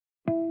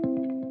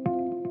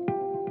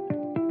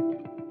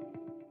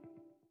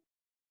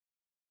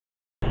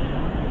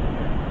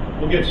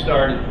We'll get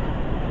started.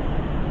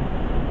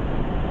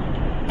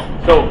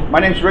 So, my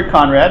name is Rick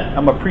Conrad.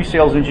 I'm a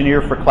pre-sales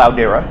engineer for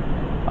Cloudera.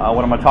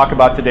 What I'm going to talk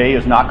about today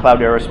is not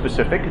Cloudera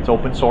specific, it's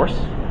open source.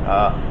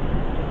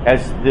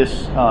 As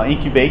this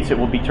incubates, it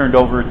will be turned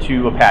over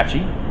to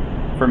Apache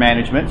for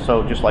management,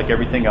 so just like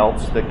everything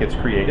else that gets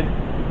created.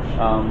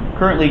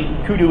 Currently,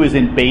 Kudu is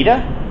in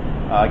beta.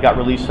 It got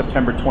released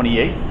September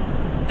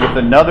 28th, with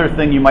another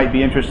thing you might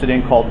be interested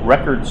in called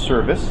record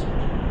service.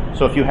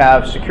 So if you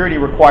have security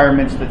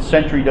requirements that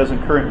Sentry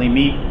doesn't currently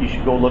meet, you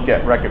should go look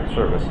at record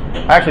service.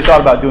 I actually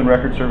thought about doing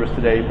record service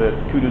today, but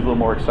Kudu is a little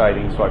more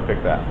exciting, so I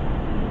picked that.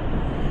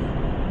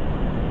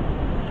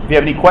 If you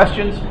have any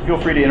questions, feel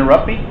free to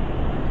interrupt me.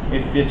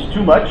 If it's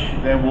too much,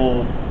 then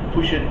we'll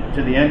push it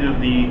to the end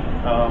of the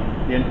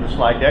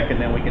slide deck,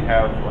 and then we can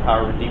have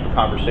however deep a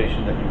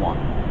conversation that you want.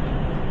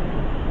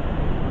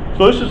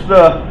 So this is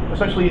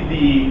essentially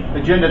the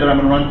agenda that I'm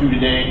going to run through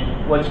today.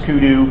 What's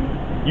Kudu?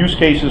 Use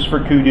cases for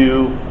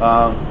Kudu,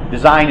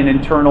 design and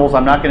internals.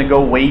 I'm not going to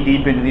go way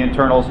deep into the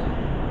internals.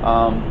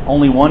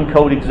 Only one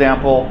code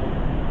example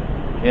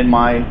in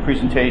my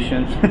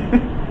presentation,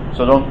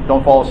 so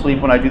don't fall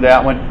asleep when I do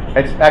that one.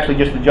 It's actually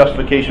just the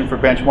justification for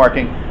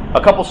benchmarking. A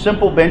couple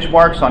simple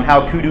benchmarks on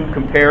how Kudu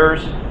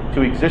compares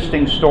to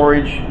existing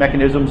storage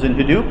mechanisms in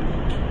Hadoop,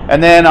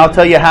 and then I'll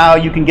tell you how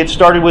you can get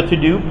started with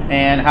Hadoop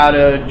and how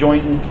to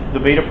join the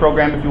beta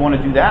program if you want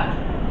to do that.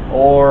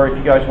 Or if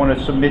you guys want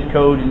to submit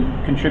code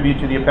and contribute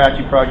to the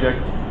Apache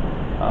project,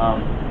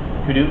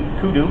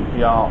 Kudu,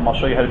 yeah, I'll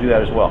show you how to do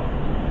that as well.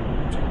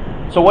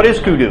 So what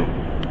is Kudu?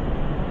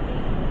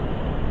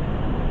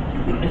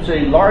 It's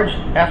a large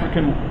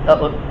African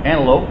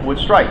antelope with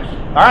stripes.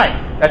 All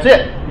right, that's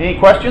it. Any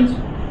questions?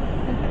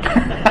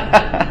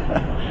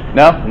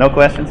 No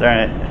questions? All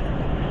right.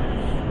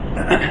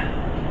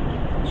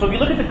 So if you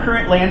look at the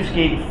current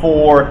landscape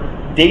for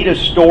data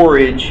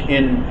storage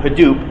in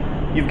Hadoop,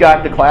 you've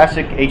got the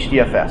classic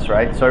HDFS,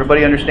 right? So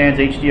everybody understands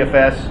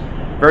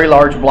HDFS, very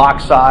large block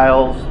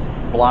sizes,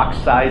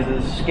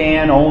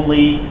 scan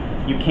only.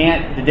 You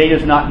can't, the data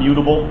is not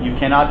mutable. You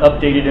cannot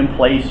update it in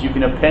place. You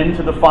can append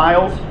to the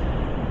files,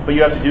 but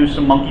you have to do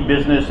some monkey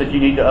business. If you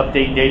need to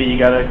update data, you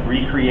got to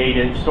recreate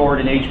it, store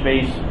it in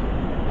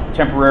HBase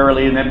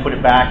temporarily, and then put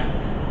it back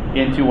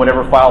into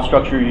whatever file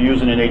structure you're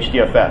using in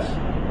HDFS.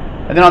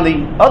 And then on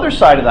the other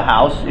side of the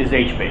house is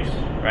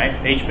HBase, right?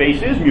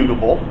 HBase is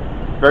mutable.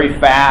 Very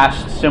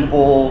fast,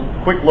 simple,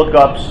 quick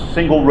lookups,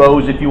 single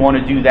rows if you want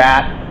to do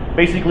that.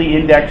 Basically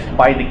indexed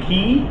by the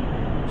key.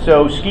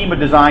 So schema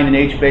design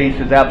in HBase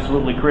is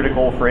absolutely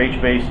critical for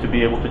HBase to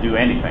be able to do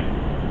anything,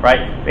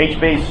 right?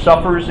 HBase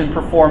suffers in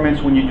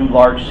performance when you do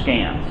large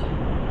scans.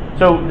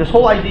 So this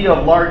whole idea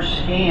of large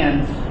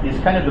scans is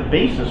kind of the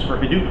basis for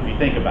Hadoop if you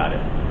think about it.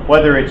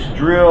 Whether it's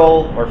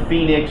Drill or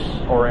Phoenix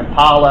or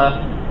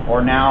Impala,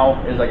 or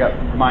now, as I got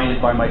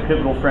reminded by my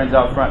Pivotal friends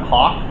out front,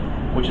 Hawk,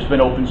 which has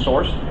been open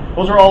sourced.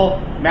 Those are all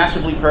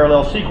massively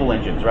parallel SQL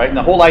engines, right? And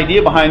the whole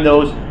idea behind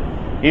those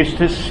is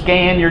to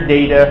scan your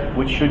data,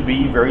 which should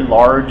be very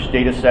large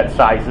data set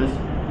sizes,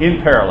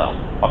 in parallel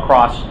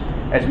across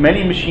as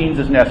many machines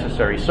as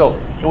necessary. So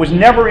it was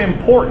never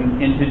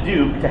important in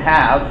Hadoop to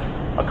have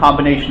a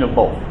combination of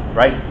both,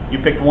 right? You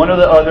picked one or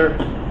the other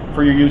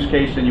for your use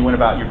case and you went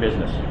about your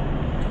business.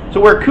 So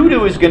where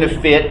Kudu is going to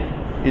fit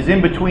is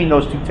in between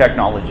those two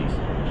technologies.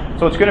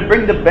 So it's going to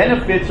bring the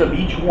benefits of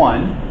each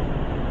one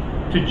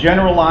to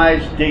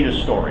generalized data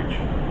storage.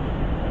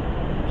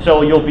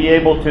 So you'll be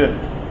able to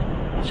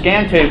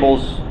scan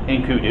tables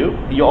in Kudu.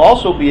 You'll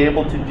also be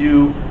able to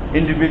do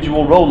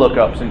individual row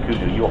lookups in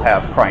Kudu. You'll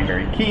have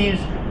primary keys,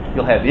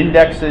 you'll have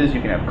indexes,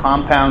 you can have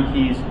compound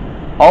keys.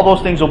 All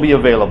those things will be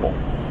available.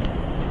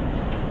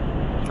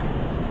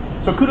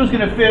 So Kudu is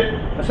going to fit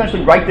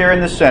essentially right there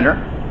in the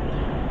center.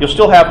 You'll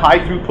still have high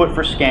throughput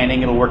for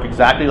scanning. It'll work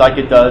exactly like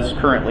it does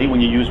currently when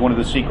you use one of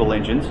the SQL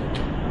engines.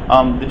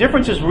 The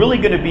difference is really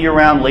going to be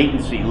around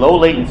latency, low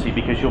latency,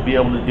 because you'll be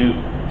able to do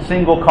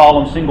single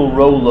column, single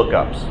row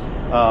lookups.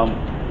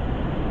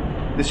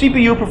 The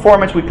CPU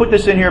performance, we put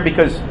this in here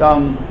because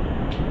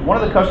one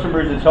of the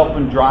customers that's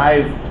helping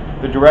drive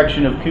the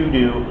direction of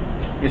Kudu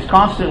is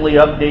constantly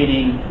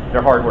updating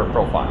their hardware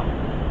profile.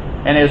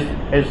 And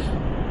as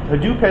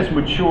Hadoop has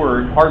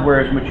matured,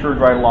 hardware has matured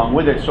right along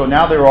with it, so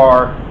now there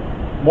are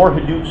more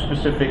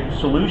Hadoop-specific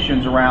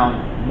solutions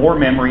around more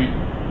memory,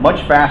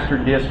 much faster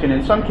disk, and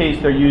in some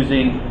cases they're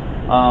using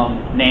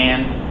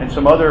NAND and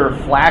some other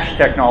flash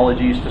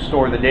technologies to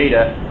store the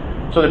data.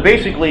 So that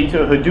basically to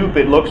Hadoop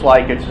it looks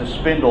like it's a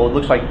spindle, it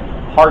looks like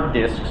hard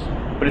disks,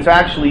 but it's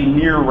actually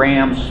near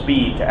RAM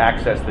speed to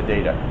access the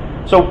data.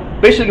 So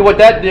basically what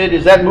that did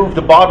is that moved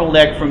the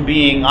bottleneck from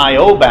being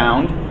I/O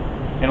bound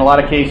in a lot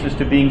of cases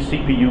to being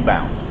CPU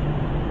bound.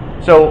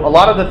 So a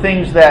lot of the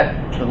things that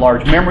the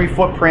large memory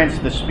footprints,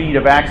 the speed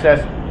of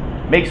access,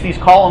 makes these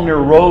columnar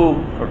row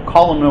or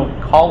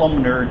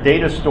columnar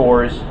data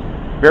stores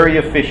very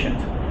efficient,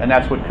 and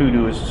that's what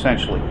Kudu is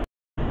essentially.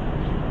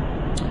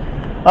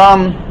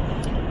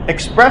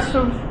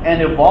 Expressive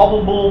and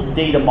evolvable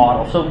data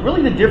model. So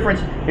really the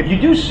difference, if you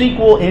do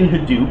SQL in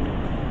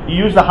Hadoop, You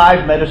use the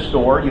Hive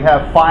metastore. You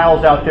have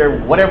files out there,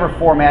 whatever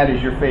format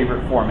is your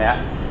favorite format,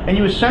 and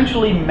you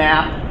essentially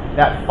map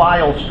that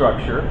file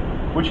structure,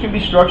 which can be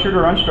structured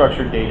or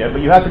unstructured data,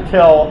 but you have to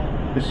tell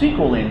the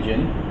SQL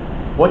engine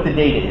what the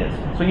data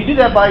is. So you do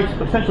that by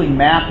essentially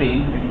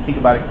mapping. If you think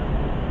about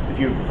it, if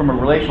you're from a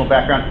relational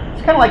background,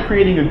 it's kind of like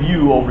creating a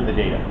view over the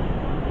data.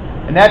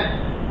 And that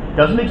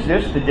doesn't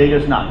exist. The data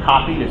is not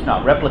copied. It's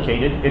not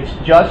replicated. It's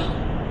just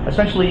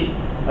essentially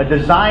a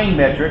design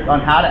metric on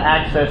how to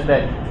access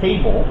that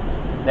table,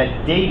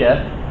 that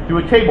data, through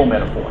a table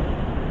metaphor.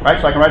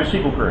 Right? So I can write a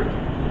SQL query.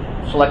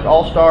 Select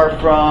all star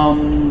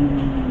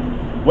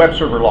from web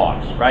server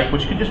logs, right?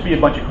 Which could just be a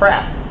bunch of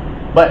crap.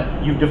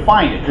 But you've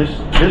defined it.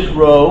 This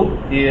row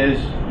is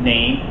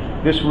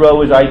name. This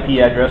row is IP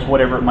address,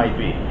 whatever it might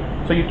be.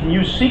 So you can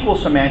use SQL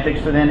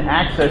semantics to then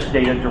access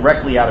data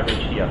directly out of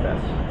HDFS.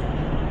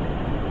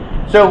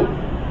 So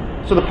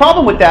the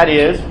problem with that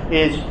is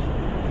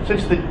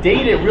since the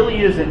data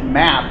really isn't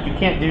mapped, you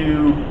can't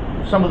do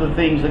some of the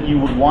things that you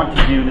would want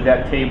to do to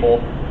that table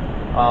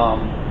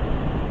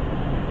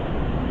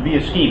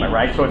via schema,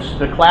 right? So it's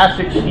the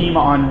classic schema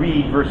on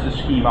read versus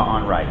schema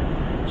on write.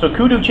 So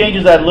Kudu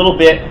changes that a little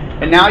bit,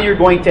 and now you're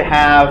going to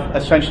have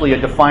essentially a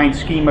defined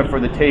schema for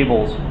the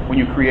tables when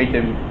you create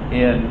them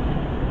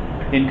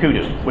in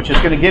Kudu, which is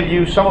going to give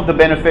you some of the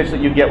benefits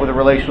that you get with a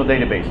relational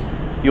database.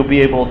 You'll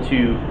be able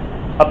to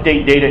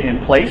update data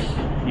in place.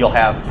 You'll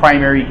have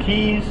primary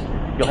keys.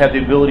 You'll have the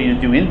ability to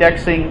do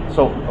indexing.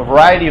 So a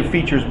variety of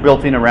features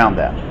built in around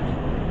that.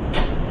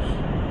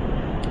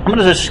 I'm going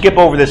to just skip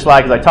over this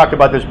slide because I talked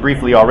about this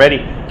briefly already.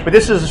 But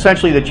this is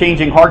essentially the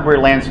changing hardware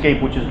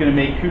landscape, which is going to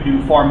make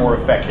Kudu far more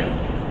effective.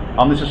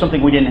 This is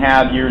something we didn't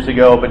have years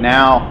ago, but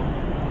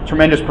now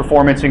tremendous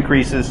performance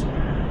increases,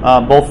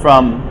 both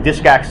from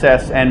disk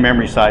access and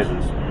memory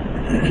sizes.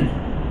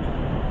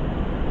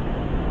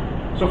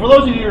 So for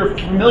those of you who are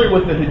familiar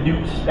with the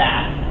Hadoop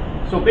stack,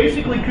 so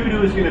basically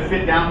Kudu is going to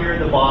fit down here at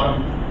the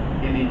bottom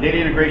in the data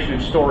integration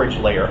and storage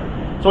layer.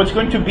 So it's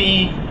going to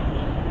be,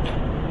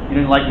 you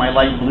didn't like my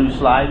light blue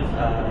slides?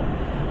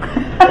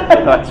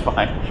 That's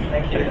fine.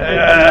 Thank you.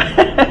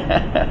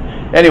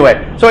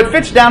 Anyway, so it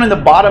fits down in the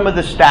bottom of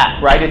the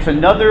stack, right? It's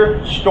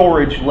another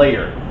storage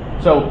layer.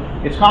 So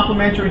it's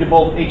complementary to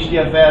both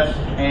HDFS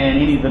and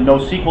any of the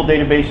NoSQL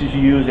databases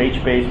you use,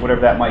 HBase,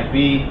 whatever that might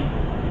be.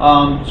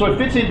 So it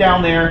fits in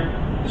down there.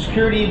 The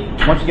security,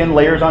 once again,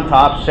 layers on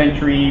top,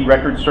 Sentry,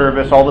 record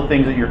service, all the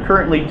things that you're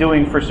currently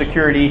doing for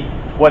security,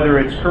 whether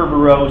it's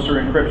Kerberos or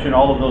encryption,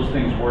 all of those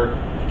things work.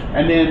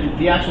 And then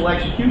the actual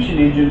execution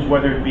engines,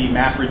 whether it be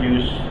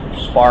MapReduce,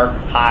 Spark,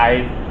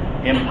 Hive,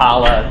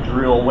 Impala,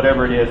 Drill,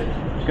 whatever it is,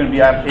 it's going to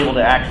be able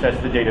to access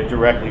the data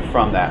directly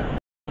from that.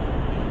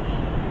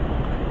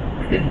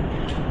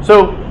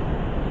 So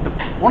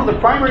one of the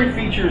primary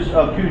features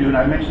of Kudu, and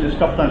I've mentioned this a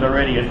couple times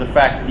already, is the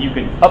fact that you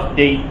can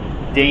update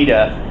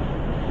data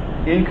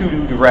in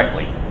Kudu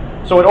directly.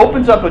 So it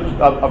opens up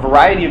a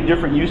variety of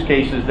different use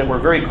cases that were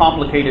very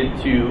complicated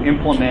to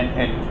implement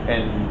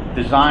and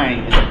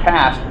design in the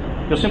past.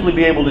 You'll simply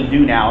be able to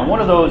do now. And one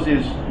of those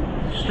is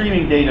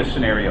streaming data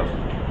scenarios,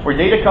 where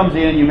data comes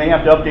in, you may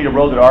have to update a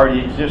row that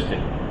already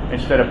existed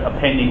instead of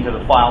appending to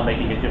the file,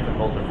 making it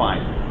difficult to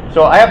find.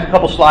 So I have a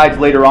couple slides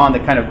later on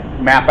that kind of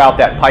map out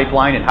that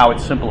pipeline and how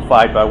it's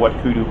simplified by what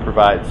Kudu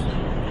provides.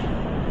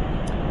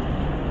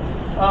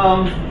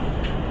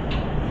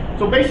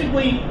 So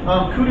basically,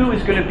 Kudu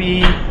is going to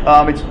be,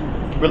 it's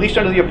released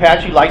under the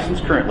Apache license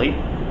currently.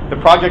 The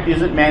project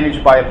isn't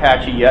managed by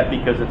Apache yet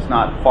because it's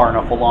not far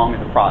enough along in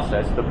the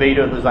process. The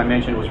beta, as I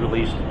mentioned, was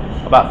released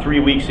about 3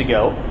 weeks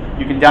ago.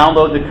 You can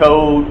download the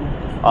code.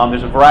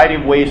 There's a variety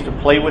of ways to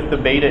play with the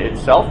beta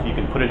itself. You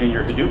can put it in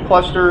your Hadoop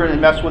cluster and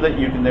mess with it.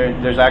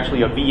 There's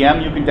actually a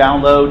VM you can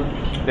download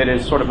that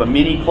is sort of a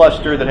mini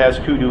cluster that has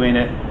Kudu in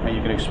it, and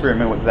you can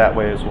experiment with it that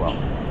way as well.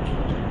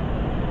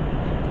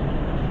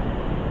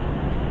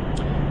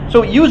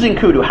 So using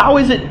Kudu, how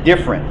is it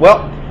different?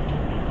 Well,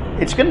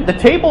 the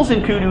tables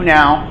in Kudu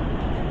now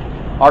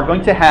are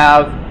going to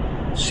have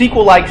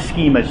SQL-like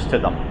schemas to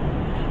them.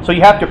 So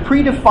you have to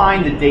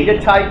predefine the data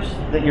types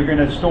that you're going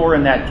to store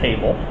in that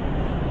table.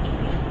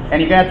 And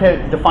you're going to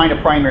have to define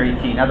a primary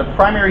key. Now the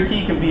primary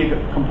key can be a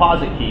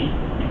composite key,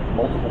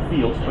 multiple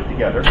fields put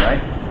together,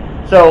 right?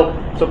 So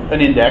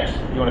an index,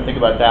 you want to think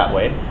about it that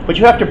way. But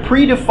you have to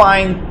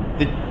predefine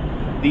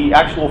the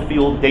actual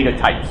field data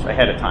types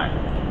ahead of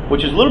time,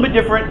 which is a little bit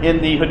different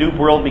in the Hadoop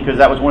world because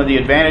that was one of the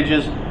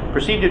advantages,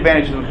 perceived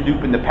advantages of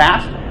Hadoop in the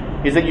past,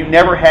 is that you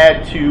never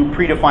had to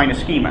predefine a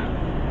schema.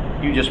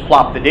 You just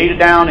plopped the data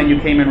down and you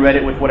came and read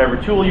it with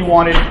whatever tool you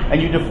wanted, and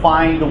you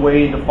defined the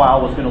way the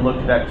file was going to look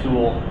to that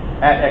tool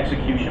at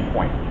execution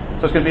point.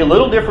 So it's going to be a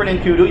little different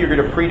in Kudu. You're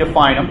going to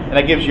predefine them, and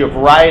that gives you a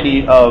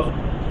variety of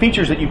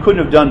features that you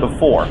couldn't have done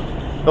before.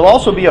 There'll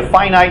also be a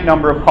finite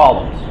number of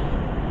columns.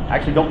 I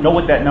actually don't know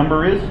what that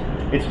number is.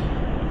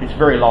 It's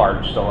very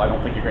large, so I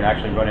don't think you're going to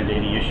actually run into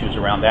any issues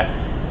around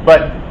that.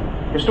 But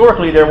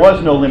historically, there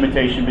was no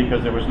limitation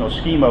because there was no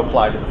schema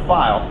applied to the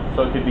file,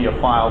 so it could be a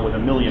file with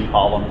 1 million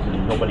columns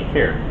and nobody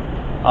cared.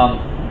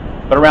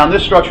 But around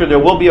this structure, there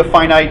will be a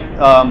finite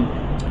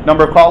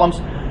number of columns.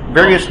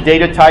 Various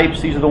data types,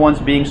 these are the ones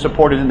being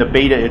supported in the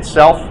beta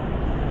itself.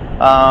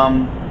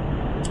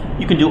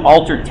 You can do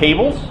altered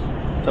tables.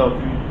 So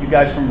if you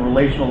guys from a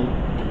relational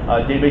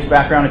database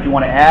background, if you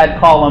want to add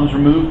columns,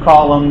 remove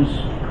columns,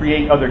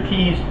 create other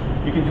keys,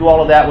 you can do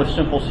all of that with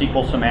simple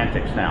SQL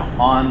semantics now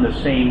on the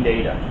same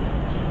data.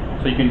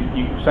 So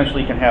you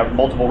essentially can have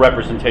multiple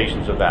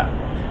representations of that.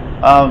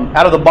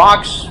 Out of the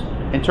box,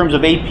 in terms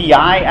of API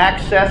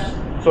access,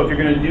 so if you're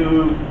going to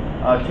do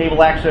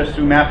table access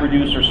through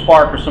MapReduce or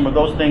Spark or some of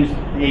those things,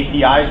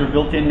 the APIs are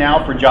built in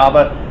now for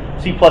Java,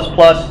 C++.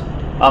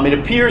 It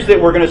appears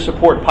that we're going to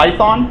support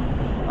Python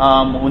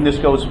when this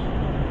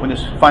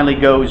finally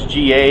goes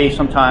GA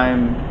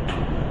sometime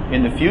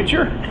in the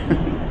future.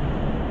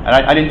 And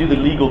I didn't do the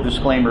legal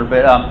disclaimer,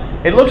 but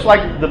it looks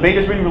like the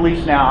beta's being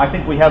released now. I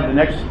think we have the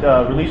next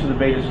release of the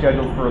beta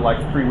scheduled for like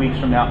 3 weeks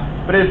from now.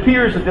 But it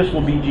appears that this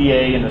will be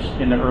GA in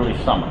the early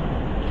summer.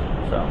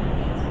 So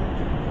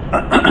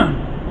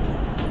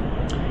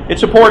it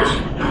supports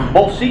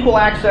both SQL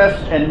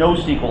access and no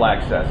SQL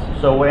access.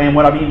 So, and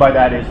what I mean by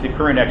that is the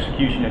current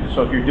execution engine.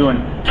 So if you're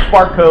doing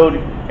Spark code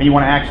and you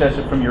want to access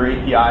it from your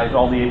APIs,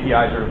 all the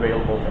APIs are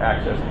available to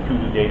access the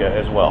Kudu data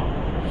as well.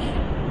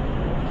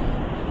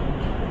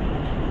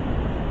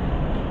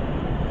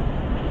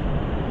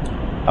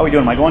 How are we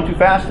doing? Am I going too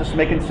fast? This is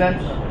making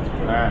sense?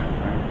 All right.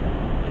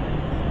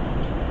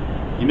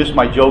 You missed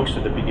my jokes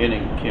at the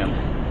beginning, Kim.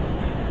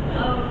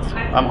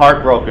 I'm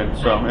heartbroken,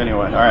 so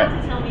anyway, all right.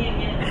 Tell me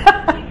again.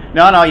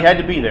 No, you had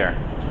to be there.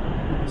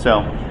 So,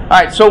 all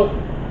right, so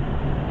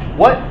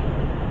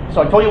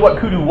I told you what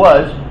Kudu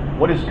was.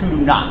 What is Kudu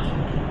not?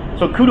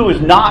 So Kudu is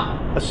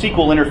not a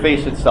SQL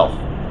interface itself.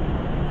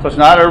 So it's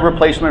not a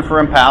replacement for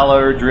Impala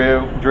or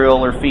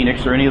Drill or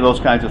Phoenix or any of those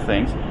kinds of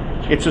things.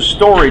 It's a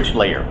storage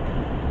layer.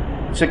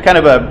 It's a kind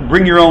of a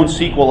bring your own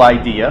SQL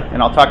idea,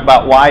 and I'll talk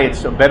about why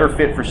it's a better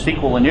fit for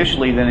SQL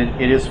initially than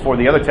it is for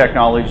the other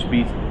technologies,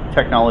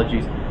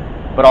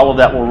 but all of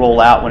that will roll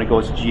out when it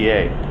goes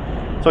GA.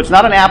 So it's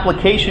not an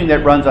application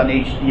that runs on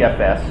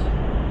HDFS.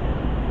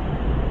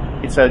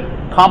 It's a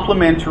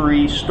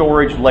complementary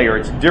storage layer.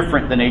 It's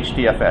different than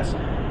HDFS.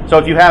 So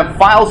if you have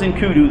files in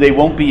Kudu, they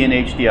won't be in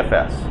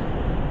HDFS.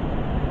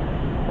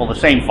 Well, the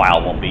same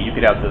file won't be. You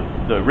could have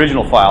the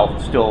original file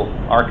still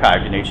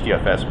archived in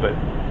HDFS, but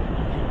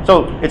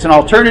so it's an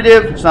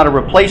alternative. It's not a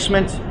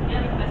replacement. You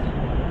have a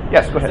question?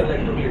 Yes, go ahead. Is it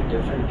like really a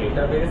different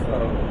database?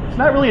 Or? It's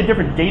not really a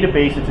different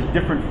database. It's a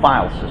different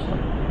file system.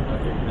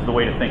 Okay. Is the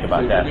way to think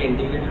about so that. It will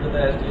be integrated to the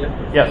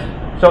HDFS?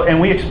 Yes. So,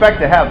 and we expect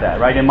to have that,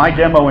 right? In my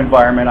demo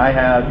environment, I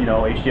have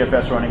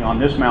HDFS running on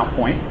this mount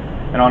point,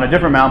 and on a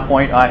different mount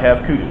point, I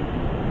have Kudu.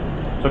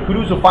 So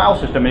Kudu is a file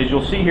system. As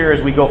you'll see here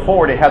as we go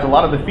forward, it has a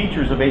lot of the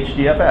features of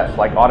HDFS,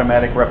 like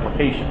automatic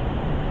replication.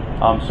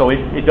 So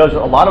it does a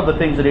lot of the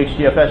things that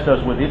HDFS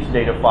does with its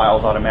data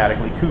files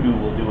automatically, Kudu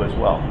will do as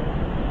well.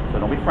 So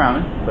don't be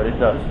frowning, but it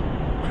does.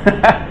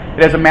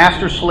 It has a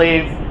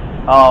master-slave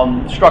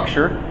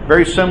structure,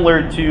 very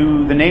similar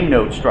to the name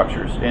node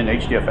structures in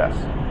HDFS.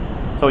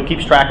 So it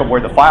keeps track of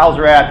where the files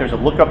are at. There's a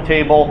lookup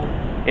table.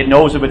 It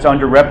knows if it's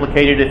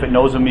under-replicated. If it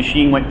knows a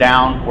machine went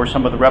down where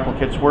some of the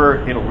replicates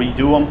were, it'll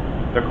redo them.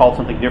 They're called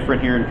something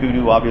different here in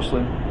Kudu,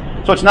 obviously.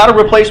 So it's not a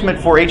replacement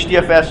for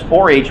HDFS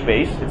or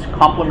HBase. It's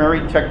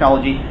complementary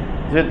technology.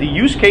 The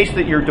use case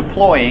that you're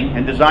deploying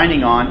and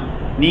designing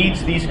on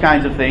needs these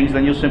kinds of things,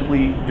 then you'll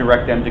simply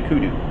direct them to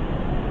Kudu.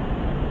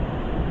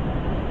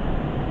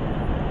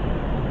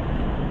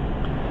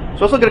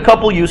 So let's look at a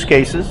couple use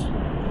cases.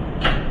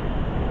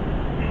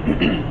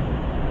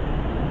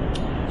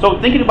 So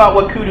thinking about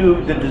what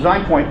Kudu, the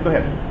design point, go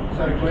ahead.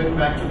 Sorry, going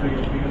back to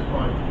your previous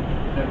point,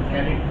 then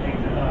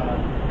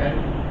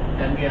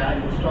can we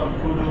install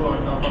Kudu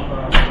on top of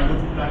a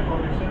Hadoop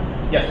platform itself?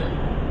 Yes.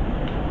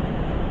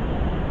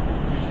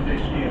 Which is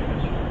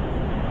HDFS.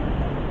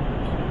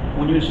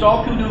 When you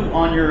install Kudu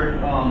on your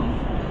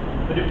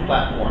Hadoop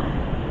platform,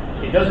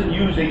 it doesn't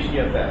use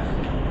HDFS.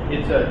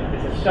 It's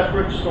a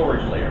separate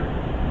storage layer.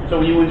 So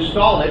when you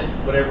install it,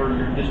 whatever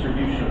your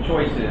distribution of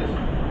choice is,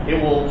 it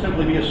will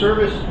simply be a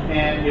service,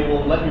 and it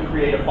will let you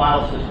create a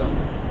file system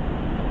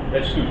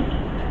that's Kudu.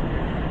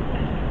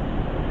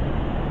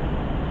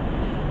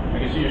 I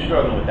can see you're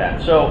struggling with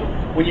that. So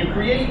when you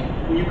create a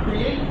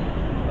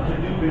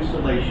Hadoop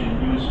installation,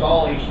 you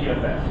install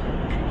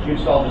HDFS. You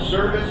install the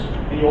service,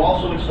 and you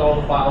also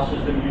install the file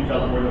system. You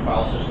tell it where the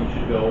file system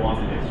should go on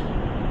the disk.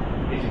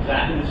 It's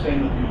exactly the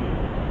same with Kudu.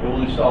 It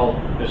will install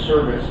the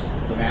service,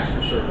 the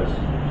master service,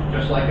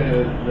 just like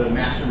the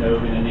master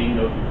node in a name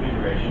node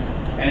configuration,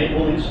 and it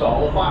will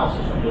install a file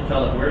system. You'll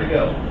tell it where to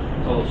go.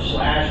 So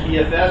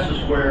 /DFS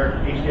is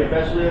where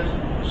HDFS lives,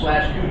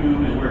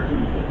 /Kudu is where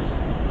Kudu lives.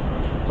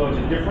 So it's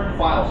a different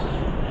file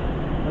system.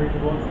 But it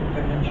works in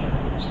conjunction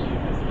with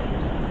HDFS.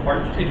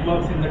 Pardon? It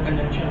works in the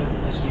conjunction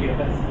with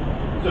HDFS.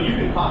 So you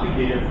can copy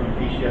data from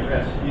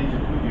HDFS into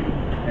Kudu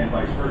and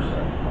vice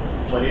versa,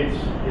 but it's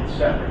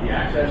separate. The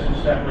access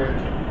is separate.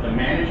 The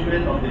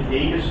management of the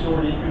data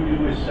stored in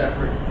Kudu is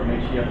separate from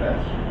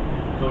HDFS.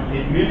 So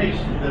it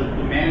mimics the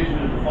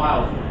management of the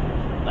files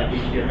like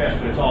HDFS,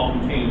 but it's all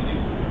contained in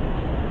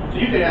Kudu. So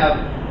you could have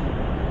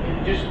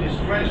just this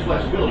tremendous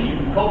flexibility. You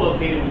can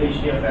co-locate it with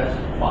HDFS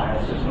file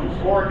systems,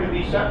 or it could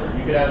be separate.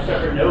 You could have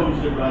separate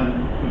nodes that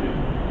run Kudu.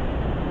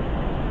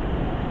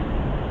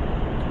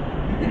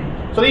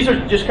 So these are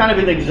just kind of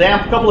a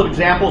couple of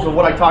examples of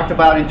what I talked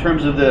about in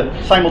terms of the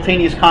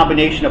simultaneous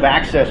combination of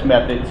access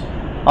methods.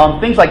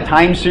 Things like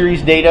time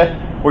series data,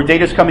 where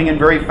data is coming in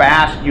very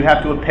fast, you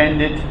have to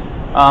append it,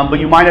 but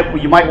you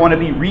might want to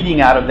be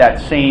reading out of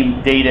that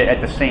same data at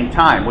the same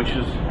time, which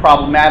is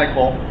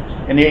problematical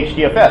in the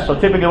HDFS. So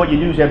typically what you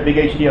do is you have big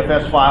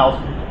HDFS files,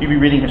 you'd be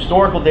reading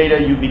historical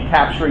data, you'd be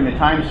capturing the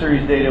time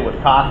series data with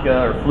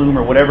Kafka or Flume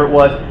or whatever it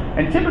was,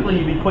 and typically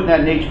you'd be putting that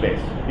in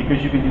HBase,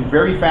 because you can do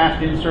very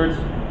fast inserts,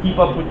 keep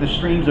up with the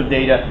streams of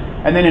data,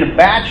 and then in a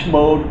batch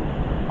mode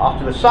off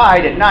to the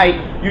side at night,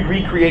 you'd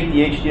recreate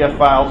the HDFS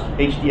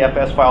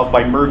files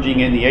by merging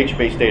in the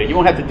HBase data. You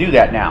won't have to do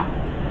that now.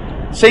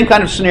 Same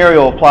kind of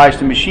scenario applies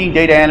to machine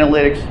data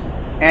analytics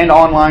and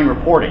online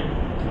reporting.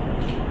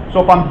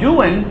 So if I'm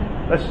doing,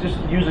 let's just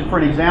use it for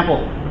an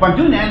example, if I'm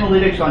doing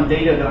analytics on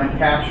data that I'm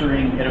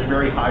capturing at a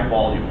very high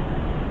volume,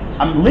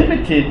 I'm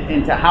limited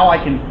into how I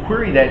can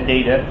query that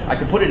data. I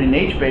can put it in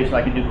HBase and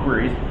I can do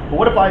queries. But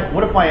what if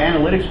my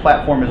analytics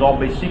platform is all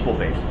based SQL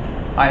based?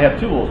 I have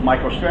tools,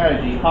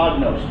 MicroStrategy,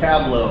 Cognos,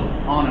 Tableau,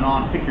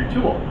 on, pick your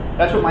tool.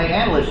 That's what my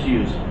analysts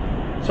use.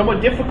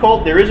 Somewhat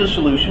difficult. There is a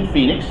solution,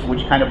 Phoenix,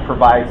 which kind of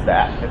provides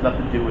that. It has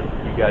nothing to do with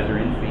you guys are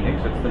in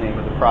Phoenix. That's the name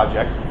of the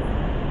project.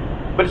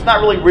 But it's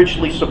not really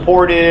richly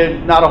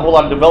supported, not a whole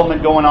lot of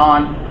development going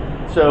on.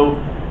 So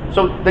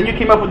then you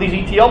came up with these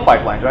ETL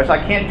pipelines, right? So I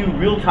can't do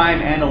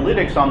real-time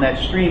analytics on that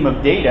stream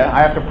of data.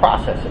 I have to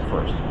process it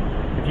first.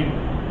 If you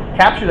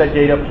capture that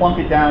data, plunk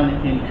it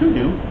down in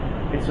Kudu,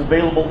 it's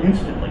available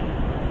instantly.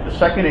 The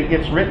second it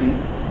gets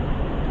written,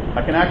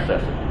 I can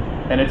access it.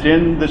 And it's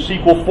in the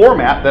SQL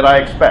format that I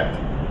expect.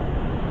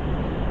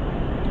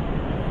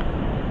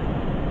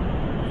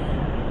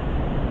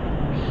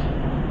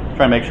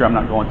 Trying to make sure I'm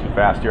not going too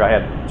fast here. I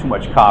had too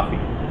much coffee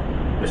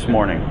this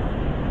morning.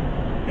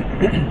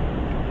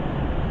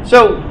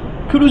 So,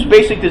 Kudu's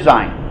basic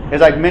design,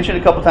 as I've mentioned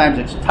a couple times,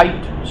 it's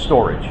typed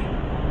storage,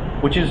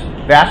 which is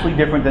vastly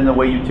different than the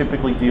way you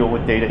typically deal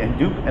with data in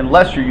Hadoop,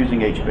 unless you're using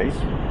HBase.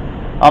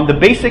 The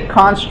basic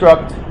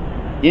construct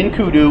in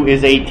Kudu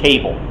is a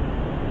table.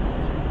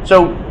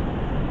 So,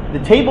 the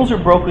tables are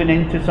broken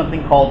into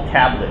something called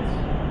tablets.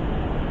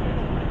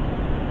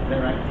 Is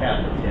that right?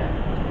 Tablets, yeah.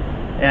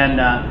 And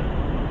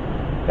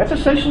that's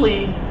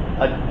essentially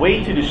a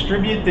way to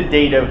distribute the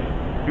data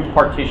through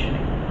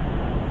partitioning.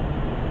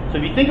 So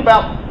if you think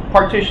about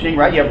partitioning,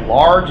 right, you have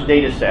large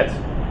data sets.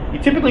 You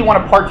typically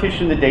want to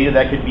partition the data.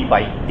 That could be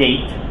by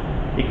date.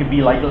 It could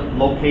be like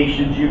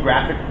location,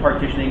 geographic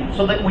partitioning,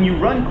 so that when you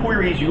run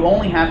queries, you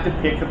only have to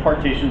pick the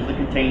partitions that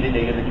contain the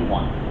data that you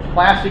want. It's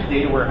classic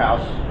data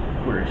warehouse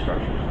query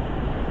structures.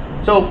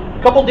 So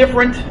a couple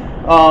different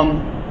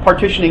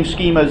partitioning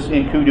schemas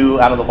in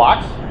Kudu out of the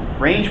box: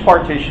 range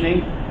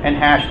partitioning and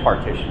hash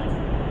partitioning.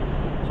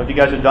 So if you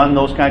guys have done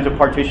those kinds of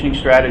partitioning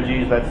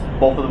strategies,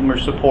 both of them are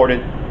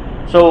supported.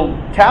 So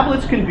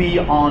tablets can be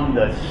on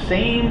the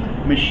same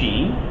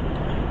machine.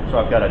 So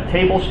I've got a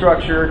table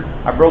structure.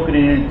 I've broken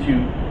it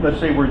into, let's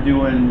say we're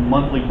doing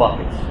monthly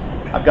buckets.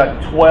 I've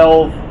got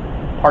 12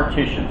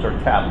 partitions or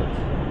tablets.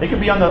 They could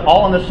be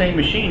all on the same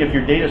machine if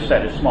your data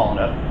set is small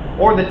enough.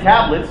 Or the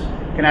tablets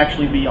can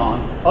actually be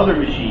on other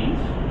machines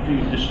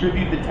to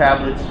distribute the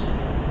tablets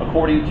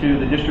according to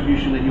the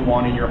distribution that you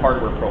want in your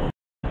hardware profile.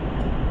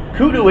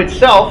 Kudu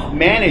itself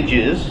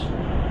manages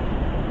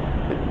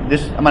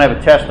this. I'm going to have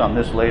a test on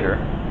this later.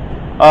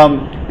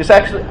 This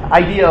actually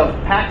idea of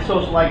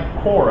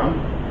Paxos-like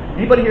quorum.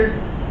 Anybody here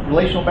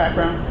relational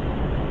background?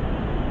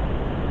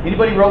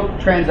 Anybody wrote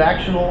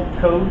transactional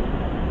code?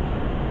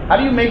 How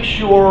do you make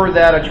sure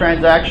that a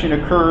transaction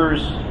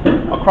occurs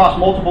across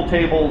multiple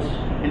tables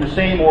in the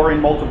same or in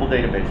multiple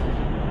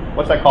databases?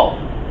 What's that called?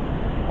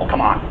 Oh,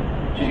 come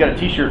on. She's got a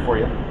t-shirt for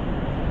you.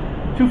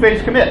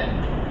 Two-phase commit.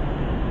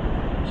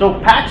 So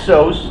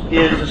Paxos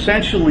is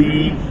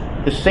essentially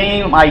the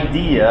same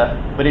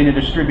idea, but in a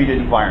distributed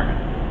environment.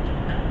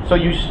 So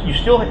you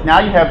now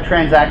you have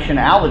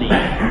transactionality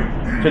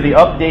to the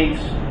updates,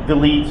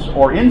 deletes,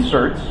 or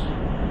inserts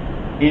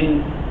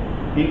in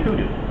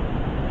Kudu.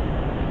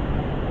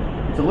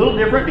 It's a little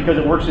different because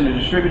it works in a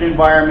distributed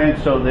environment,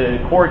 so the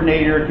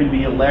coordinator can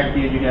be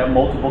elected, you can have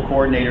multiple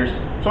coordinators.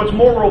 So it's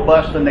more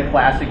robust than the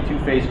classic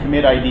two-phase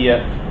commit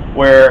idea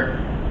where,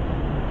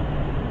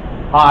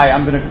 hi,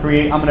 I'm going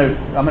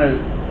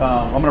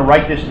to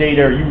write this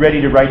data. Are you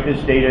ready to write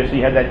this data? So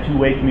you had that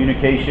two-way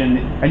communication,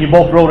 and you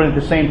both wrote it at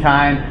the same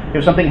time.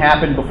 If something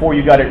happened before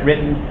you got it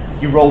written,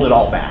 you rolled it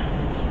all back.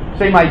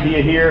 Same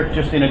idea here,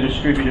 just in a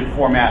distributed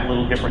format, a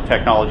little different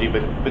technology,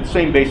 but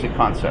same basic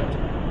concept.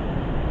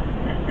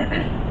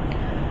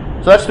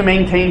 So that's to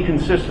maintain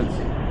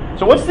consistency.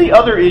 So what's the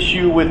other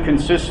issue with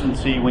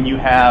consistency when you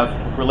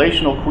have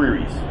relational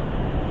queries?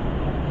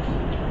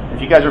 If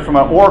If you guys are from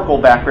an Oracle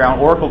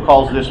background, Oracle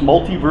calls this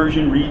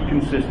multi-version read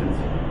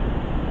consistency.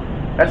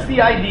 That's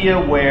the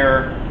idea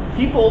where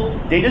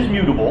data is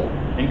mutable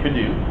in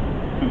Kudu,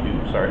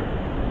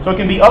 so it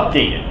can be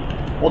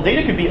updated. Well,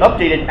 data could be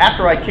updated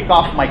after I kick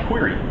off my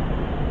query.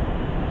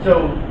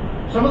 So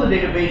some of the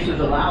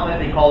databases allow that.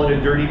 They call it a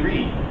dirty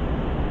read.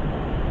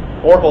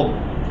 Oracle,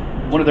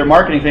 one of their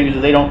marketing things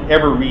is they don't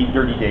ever read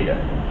dirty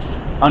data,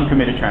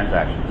 uncommitted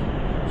transactions.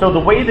 So the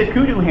way that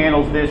Kudu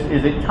handles this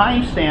is it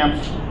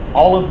timestamps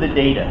all of the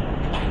data.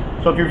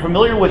 So if you're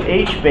familiar with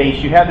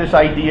HBase, you have this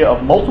idea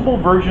of multiple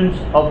versions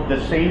of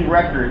the same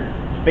record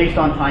based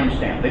on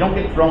timestamp. They don't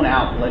get thrown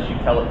out unless you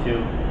tell it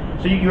to.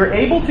 So you're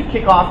able to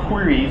kick off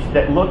queries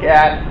that look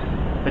at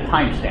the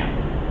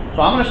timestamp.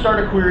 So I'm going to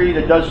start a query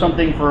that does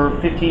something for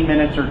 15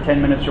 minutes or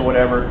 10 minutes or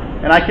whatever,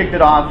 and I kicked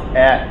it off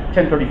at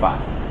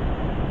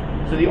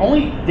 10:35. So the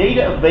only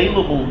data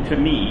available to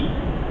me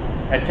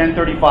at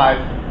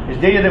 10:35 is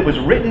data that was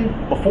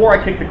written before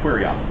I kicked the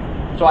query off.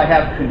 So I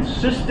have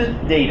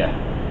consistent data.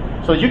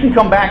 So you can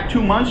come back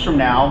 2 months from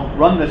now,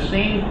 run the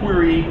same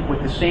query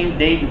with the same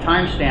date and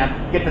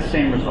timestamp, get the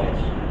same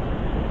results.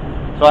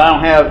 So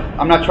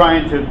I'm not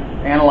trying to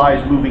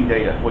analyze moving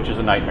data, which is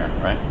a nightmare,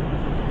 right?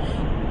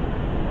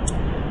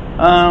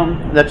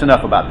 That's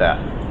enough about that.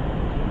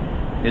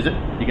 Is it?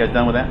 You guys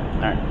done with that?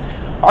 All right.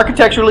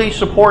 Architecturally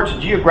supports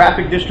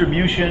geographic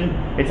distribution.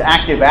 It's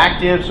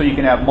active-active, so you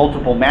can have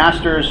multiple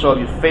masters. So if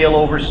you fail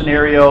over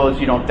scenarios,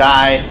 you don't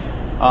die.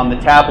 The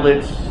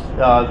tablets,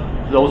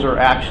 those are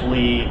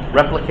actually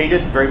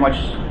replicated, very much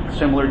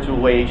similar to the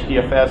way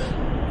HDFS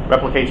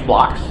replicates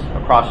blocks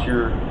across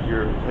your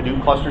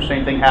Hadoop cluster.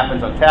 Same thing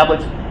happens on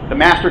tablets. The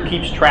master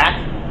keeps track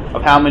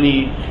of how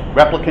many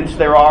replicants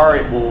there are.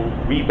 It will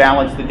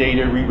rebalance the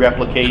data,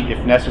 re-replicate if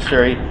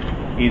necessary,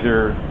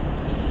 either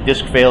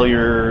disk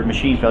failure,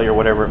 machine failure,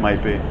 whatever it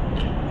might be.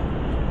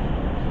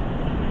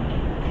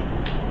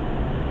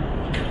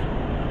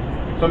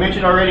 So I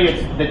mentioned already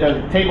that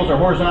the tables are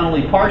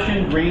horizontally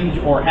partitioned, range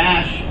or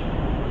hash.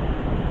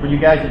 For you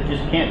guys that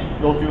just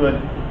can't go through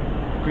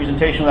a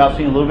presentation without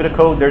seeing a little bit of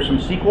code, there's some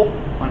SQL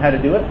on how to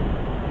do it.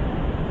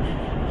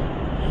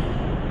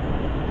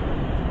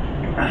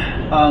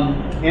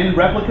 N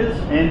replicas,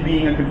 N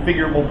being a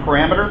configurable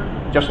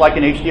parameter, just like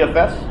in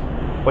HDFS.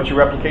 What's your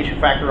replication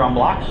factor on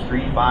blocks?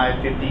 3,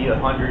 5, 50,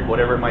 100,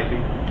 whatever it might be.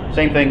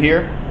 Same thing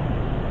here.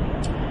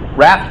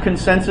 Raft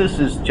consensus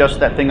is just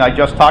that thing I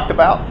just talked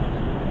about.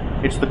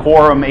 It's the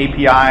Quorum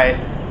API.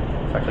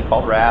 It's actually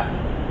called Raft.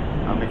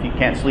 If you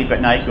can't sleep at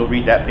night, go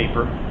read that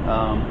paper.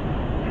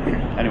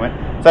 Anyway,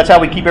 so that's how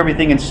we keep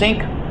everything in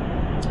sync.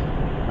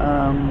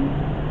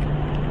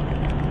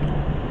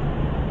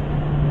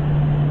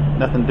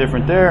 Nothing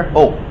different there.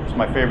 Oh, it's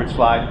my favorite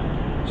slide.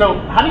 So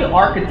how do you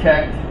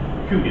architect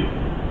Kudu?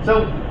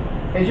 So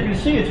as you can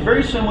see, it's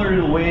very similar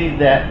to the way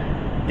that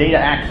data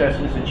access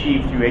is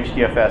achieved through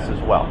HDFS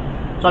as well.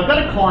 So I've got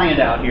a client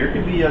out here. It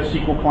could be a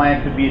SQL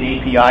client, it could be an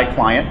API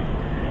client.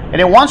 And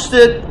it wants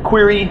to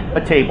query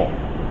a table.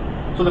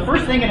 So the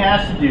first thing it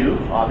has to do,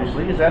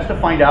 obviously, is it has to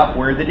find out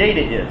where the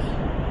data is.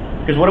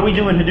 Because what do we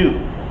do in Hadoop?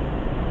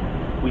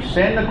 We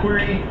send the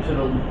query to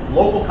the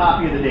local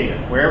copy of the data,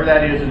 wherever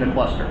that is in the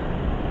cluster.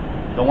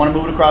 Don't want to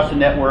move it across the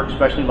network,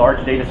 especially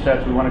large data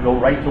sets. We want to go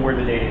right to where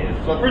the data is.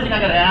 So the first thing I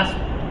got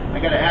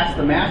to ask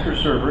the master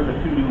server, the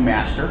Kudu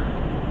master,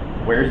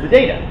 where's the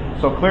data?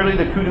 So clearly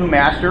the Kudu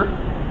master,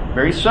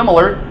 very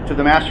similar to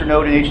the master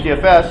node in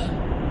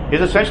HDFS,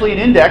 is essentially an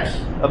index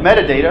of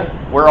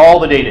metadata where all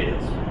the data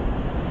is.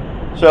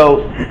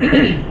 So,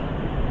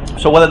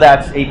 so whether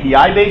that's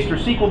API-based or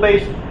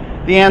SQL-based,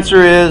 the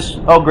answer is,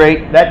 oh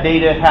great, that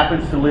data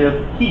happens to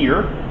live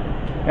here.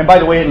 And by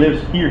the way, it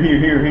lives here, here,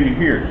 here, here,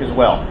 here as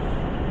well.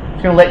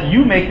 It's going to let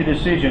you make the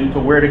decision to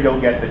where to go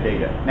get the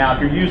data. Now,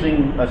 if you're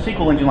using a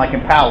SQL engine like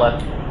Impala,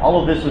 all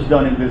of this is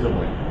done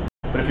invisibly.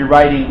 But if you're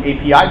writing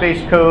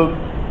API-based code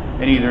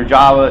in either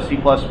Java, C++,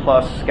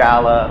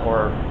 Scala,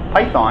 or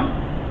Python,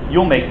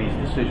 you'll make these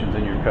decisions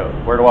in your code.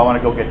 Where do I want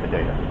to go get the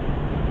data?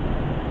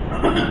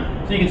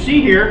 So you can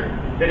see here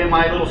that in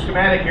my little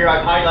schematic here,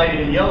 I've highlighted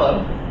in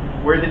yellow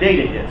where the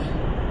data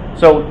is.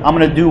 So I'm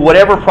going to do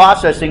whatever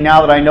processing now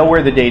that I know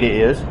where the data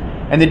is.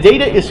 And the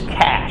data is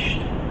cached.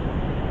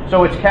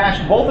 So it's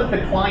cached both at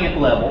the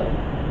client level,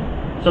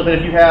 so that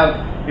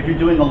if you're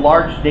doing a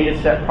large data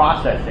set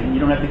processing, you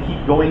don't have to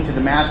keep going to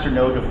the master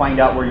node to find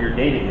out where your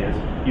data is.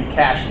 You've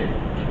cached it.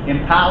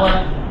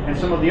 Impala and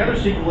some of the other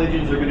SQL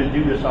engines are going to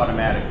do this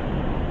automatically.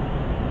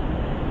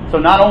 So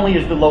not only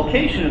is the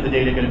location of the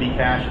data going to be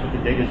cached, but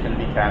the data is going to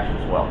be cached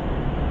as well.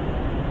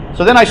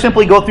 So then I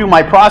simply go through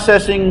my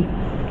processing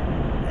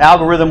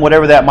algorithm,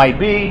 whatever that might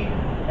be,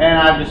 and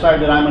I've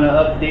decided that I'm going to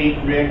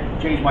update Rick,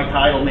 change my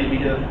title maybe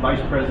to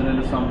vice president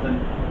or something,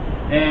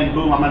 and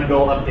boom, I'm going to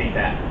go update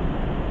that.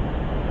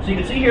 So you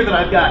can see here that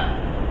I've got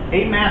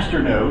a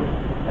master node,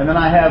 and then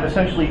I have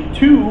essentially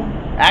two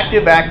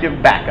active-active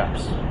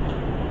backups.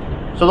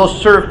 So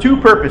those serve two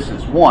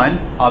purposes. One,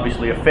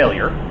 obviously a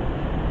failure.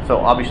 So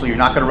obviously you're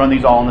not going to run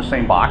these all in the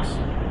same box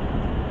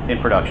in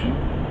production.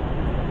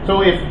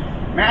 So if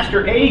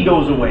master A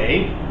goes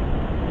away,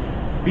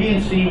 B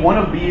and C, one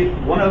of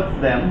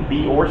them,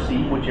 B or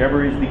C,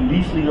 whichever is the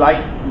leastly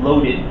light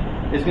loaded,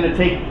 is going to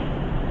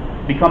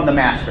become the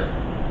master.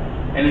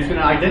 And it's going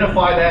to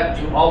identify that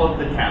to all of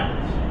the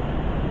tablets.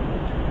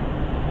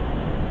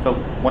 So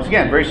once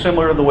again, very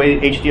similar to the way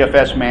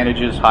HDFS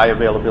manages high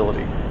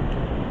availability.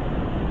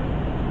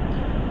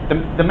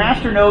 The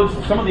master nodes,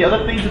 some of the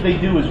other things that they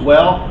do as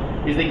well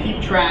is they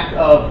keep track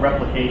of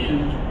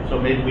replication. So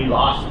maybe we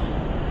lost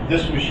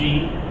this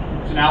machine,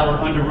 so now we're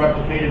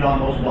under-replicated on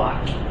those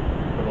blocks,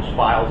 or those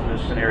files in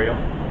this scenario.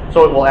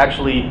 So it will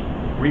actually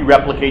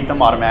re-replicate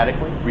them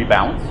automatically,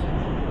 rebalance.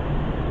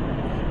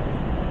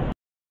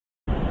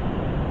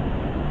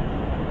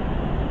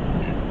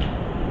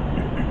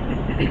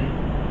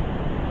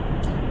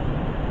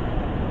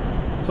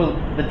 So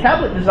the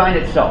tablet design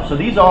itself, so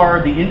these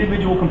are the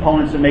individual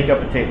components that make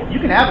up a table. You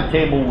can have a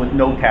table with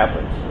no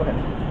tablets. Go ahead.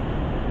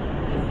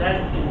 Does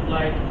that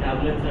imply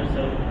tablets are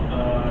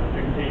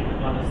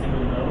self-contained on a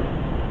single node?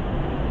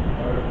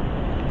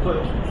 Or So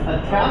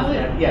a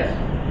tablet, yes.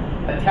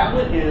 A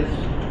tablet is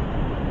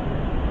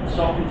a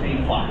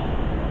self-contained file.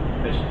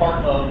 It's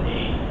part of a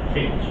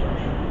table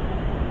structure.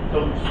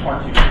 So it's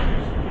partition.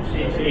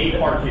 It's a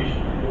partition.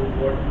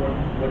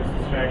 What's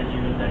the strategy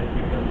when that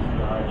becomes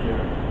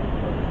larger,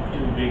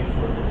 too big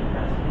for the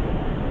capacity?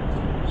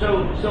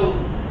 So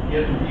you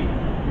have to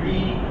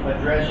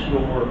readdress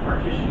your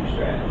partitioning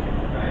strategy,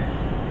 right?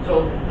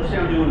 So let's say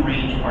I'm doing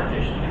range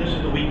partitioning, and this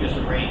is the weakness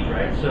of range,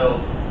 right? So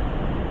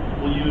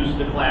we'll use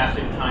the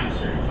classic time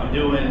series. I'm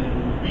doing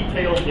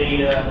retail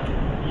data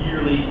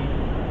yearly,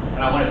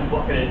 and I want to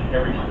bucket it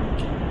every month.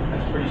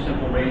 That's pretty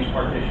simple range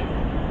partition.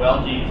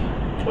 Well, geez,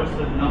 what's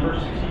the number?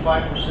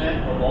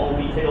 65% of all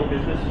retail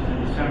business is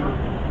in December.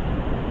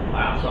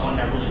 Wow, so I'm going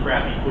to have really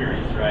crappy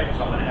queries, right?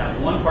 So I'm going to have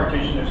one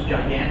partition that's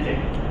gigantic,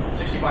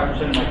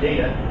 65% of my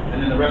data,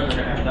 and then the rest are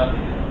going to have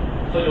nothing in it.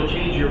 So you'll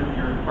change your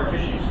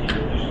partitioning scheme.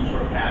 You'll do some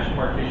sort of hash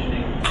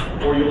partitioning,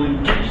 or you'll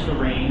increase the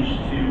range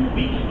to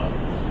weekly levels.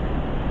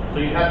 So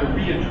you have to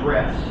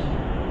readdress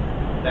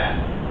that.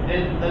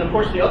 And then, of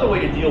course, the other way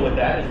to deal with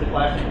that is the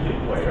classic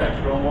Hadoop way, right?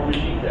 Throw more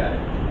machines at it.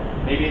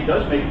 Maybe it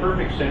does make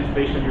perfect sense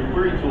based on your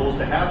query tools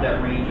to have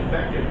that range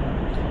effective.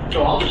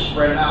 So I'll just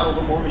spread it out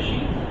over more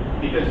machines.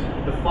 Because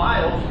the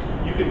files,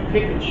 you can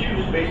pick and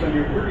choose based on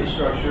your query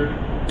structure,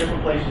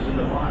 different places in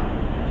the file.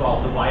 So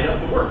I'll divide up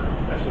the work.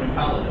 That's what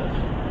Impala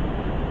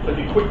does. So if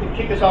you quickly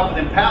kick this off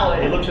with Impala,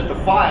 it looks at the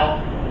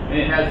file, and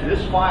it has this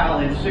file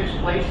in 6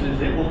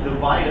 places. It will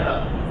divide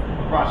up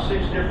across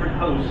 6 different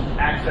hosts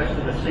access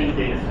to the same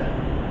data set.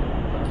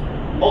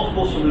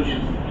 Multiple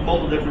solutions,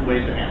 multiple different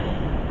ways to handle it.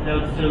 No,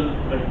 still,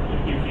 but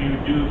if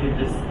you do hit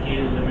the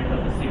scale limit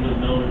of a single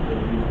node, then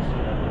you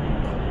still have to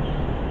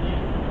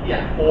be.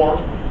 Yeah, or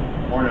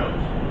more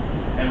nodes,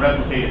 and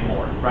replicate it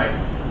more, right?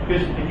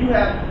 Because if you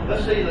have,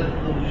 let's say that,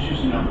 let's just use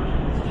some numbers.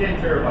 It's a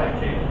 10 terabyte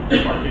table. The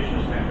partition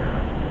is 10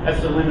 terabytes.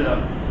 That's the limit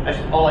of, that's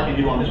all I can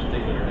do on this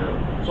particular node.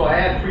 So I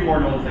add 3 more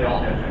nodes, they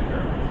all have 10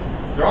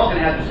 terabytes. They're all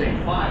going to have the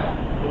same file,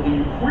 but when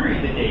you query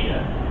the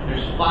data,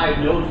 there's 5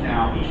 nodes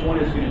now. Each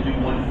one is going to do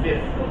 1/5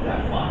 of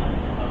that file.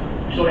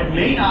 So it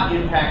may not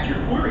impact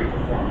your query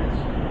performance,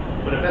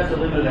 but if that's the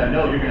limit of that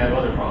node, you're going to have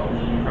other problems,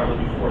 and you'll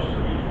probably be forced to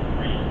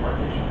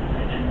re-partition.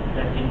 And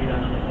that can be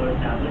done on a per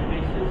tablet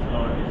basis,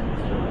 or is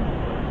it still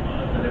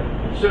the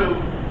replication?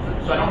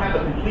 So I don't have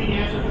a complete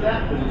answer for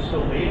that because it's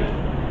still beta,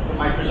 but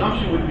my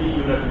presumption would be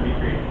you would have to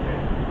recreate the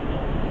data.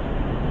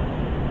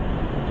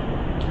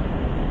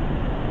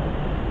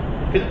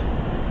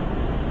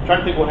 I'm trying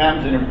to think what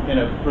happens in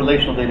a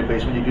relational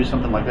database when you do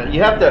something like that.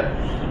 You have to,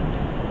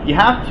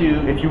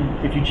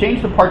 if you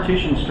change the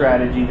partition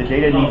strategy, the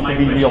data needs to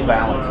be real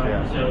balanced.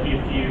 Yeah. So if you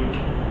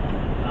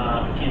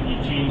can you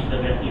change the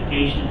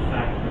replication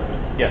factor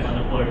Yes. on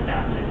a per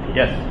tablet?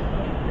 Yes.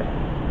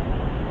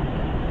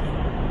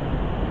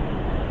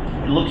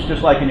 It looks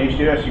just like in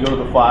HDFS. You go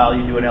to the file,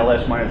 you do an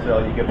ls minus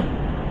L, you get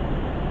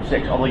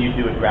 6. Although you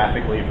do it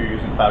graphically if you're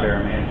using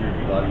Cloudera Manager, it'd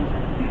be a lot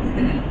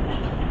easier.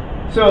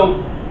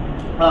 So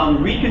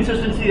read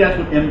consistency, that's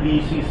what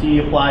MVCC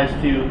applies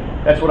to.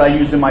 That's what I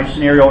used in my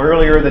scenario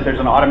earlier, that there's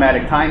an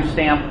automatic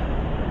timestamp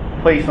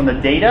placed on the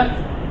data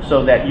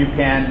so that you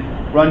can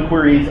run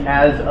queries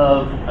as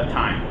of a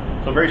time.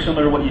 So very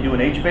similar to what you do in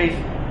HBase.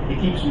 It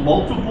keeps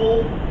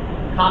multiple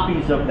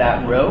copies of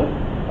that row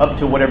up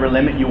to whatever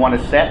limit you want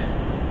to set.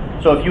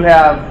 So if you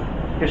have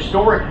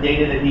historic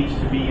data that needs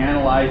to be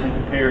analyzed and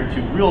compared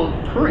to real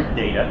current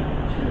data,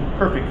 it's a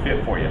perfect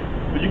fit for you.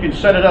 But you can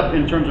set it up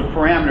in terms of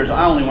parameters.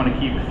 I only want to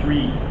keep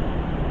three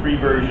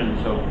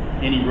versions of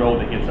any row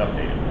that gets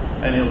updated,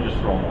 and it'll just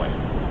throw them away.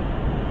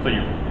 So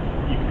you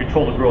can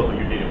control the growth of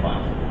your data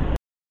files.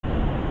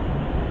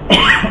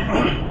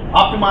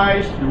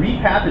 Optimized, the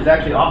read path is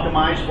actually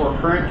optimized for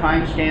current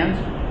time scans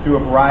through a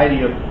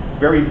variety of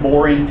very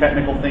boring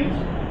technical things.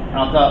 And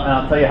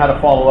I'll tell you how to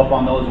follow up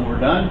on those when we're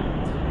done.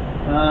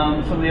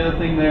 Some of the other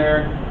thing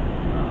there,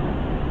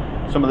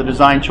 some of the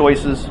design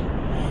choices.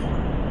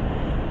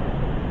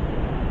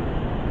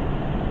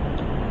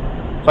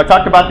 So I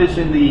talked about this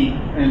in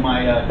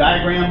my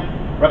diagram.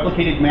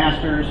 Replicated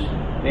masters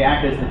They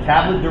act as the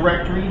tablet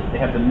directory. They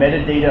have the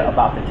metadata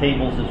about the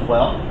tables as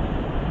well.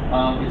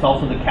 It's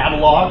also the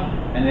catalog,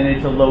 and then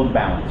it's a load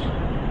balancer.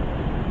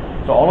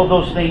 So all of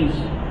those things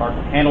are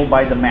handled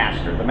by the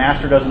master. The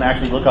master doesn't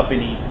actually look up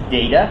any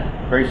data.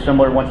 Very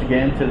similar, once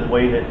again, to the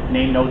way that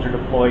name nodes are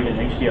deployed in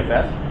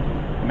HDFS.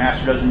 The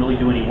master doesn't really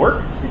do any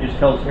work. It just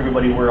tells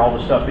everybody where all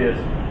the stuff is,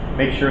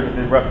 make sure that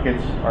the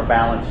replicates are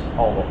balanced,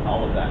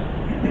 all of that.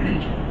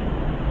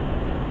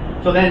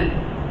 So then,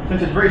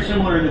 since it's very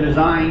similar in the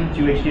design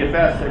to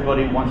HDFS,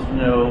 everybody wants to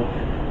know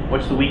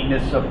what's the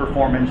weakness of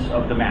performance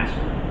of the master.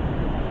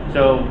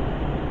 So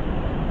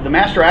the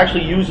master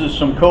actually uses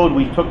some code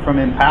we took from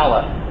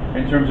Impala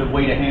in terms of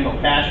way to handle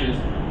caches.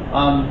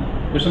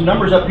 There's some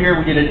numbers up here.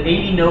 We did an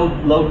 80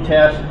 node load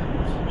test,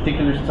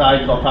 particular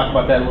sizes. I'll talk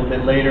about that a little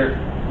bit later.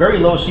 Very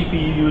low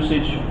CPU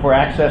usage for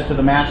access to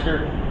the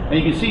master. And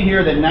you can see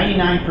here that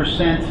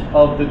 99%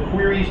 of the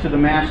queries to the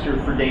master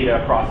for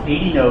data across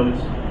 80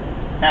 nodes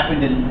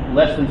happened in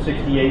less than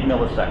 68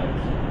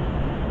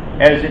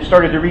 milliseconds. As it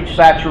started to reach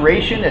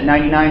saturation at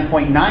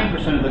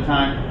 99.9% of the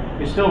time,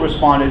 it still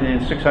responded in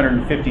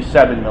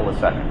 657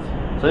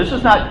 milliseconds. So this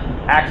is not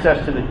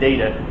access to the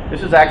data.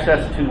 This is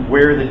access to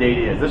where the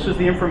data is. This is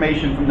the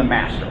information from the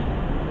master.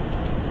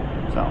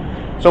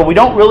 So we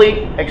don't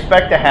really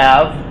expect to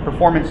have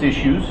performance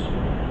issues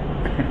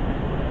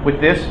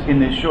with this in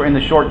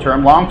the short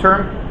term. Long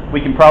term,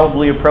 we can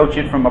probably approach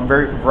it from a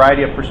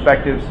variety of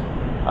perspectives.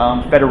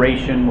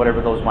 Federation, whatever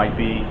those might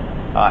be.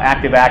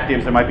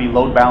 Active-actives, there might be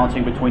load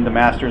balancing between the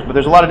masters, but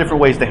there's a lot of different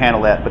ways to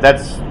handle that. But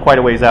that's quite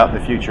a ways out in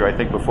the future, I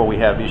think, before we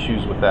have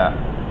issues with that.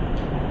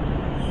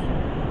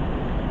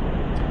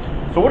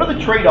 So what are the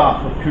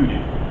trade-offs of Kudu?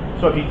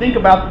 So if you think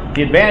about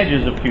the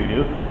advantages of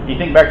Kudu, you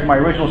think back to my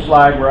original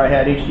slide where I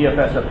had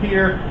HDFS up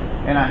here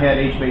and I had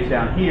HBase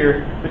down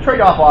here. The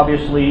trade-off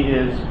obviously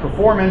is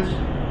performance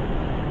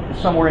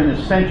is somewhere in the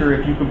center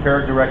if you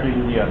compare it directly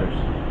to the others.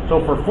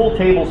 So for full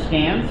table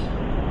scans,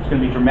 it's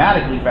going to be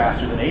dramatically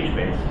faster than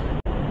HBase,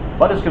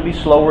 but it's going to be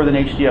slower than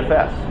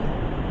HDFS.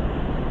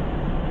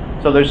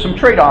 So there's some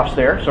trade-offs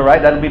there. So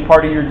that'll be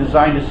part of your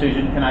design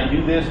decision. Can I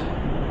do this?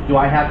 Do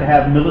I have to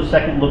have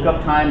millisecond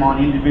lookup time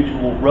on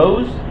individual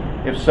rows?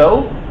 If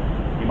so,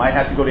 you might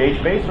have to go to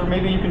HBase, or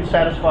maybe you can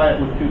satisfy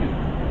it with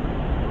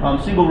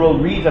Kudu. Single row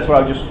reads, that's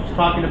what I was just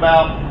talking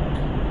about.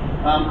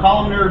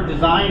 Columnar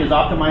design is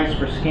optimized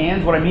for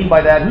scans. What I mean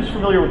by that, who's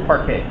familiar with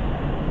Parquet?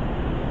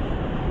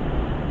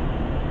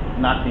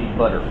 Not the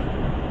butter.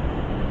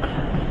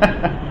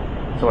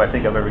 That's what I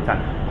think of every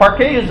time.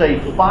 Parquet is a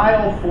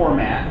file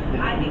format.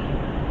 I think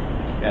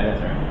Yeah,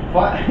 that's right.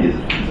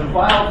 It's a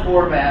file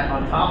format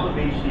on top of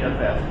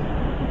HDFS.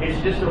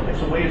 It's just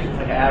it's a way, it's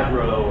like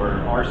Avro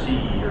or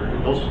RC or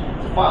those.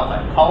 It's a file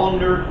type.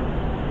 Columnar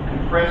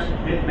compressed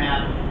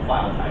bitmap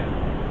file type.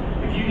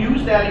 If you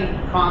use that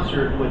in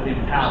concert with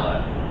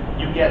Impala,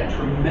 you get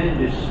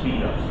tremendous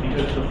speedups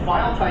because the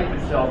file type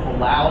itself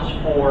allows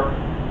for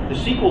the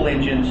SQL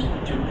engines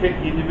to pick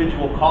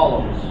individual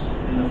columns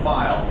in the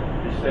file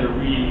instead of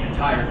reading the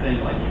entire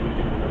thing like you would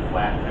do with a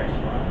flat text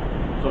file.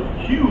 So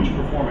huge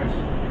performance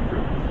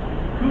improvements.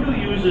 Kudu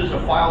uses a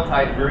file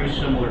type very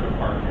similar to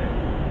Parquet.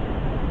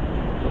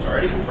 So it's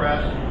already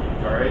compressed,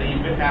 it's already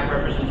bitmap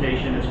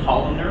representation, it's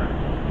columnar,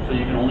 so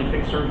you can only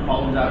pick certain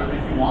columns out of it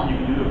if you want. You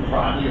can do it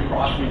broadly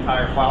across the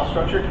entire file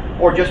structure,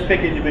 or just pick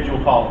individual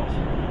columns.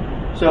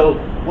 So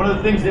one of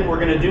the things that we're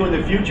going to do in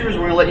the future is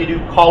we're going to let you do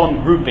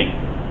column grouping,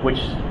 which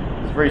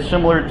is very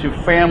similar to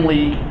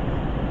family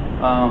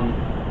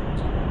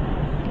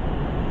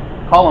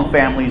column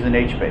families in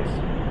HBase.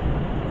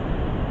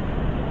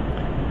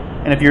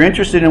 And if you're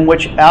interested in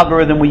which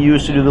algorithm we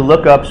use to do the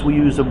lookups, we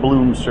use a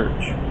Bloom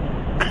search.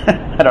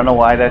 I don't know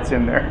why that's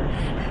in there.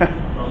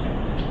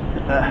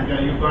 Yeah,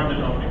 you got the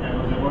topic. I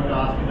was about to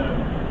ask you the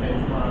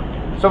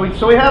benchmark.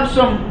 So we have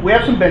some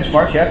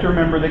benchmarks. You have to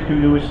remember that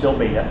Kudu is still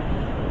beta,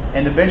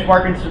 and the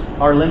benchmarks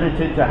are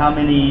limited to how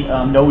many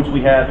nodes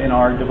we have in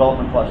our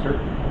development cluster.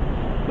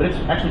 But it's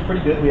actually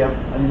pretty good. We have,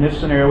 in this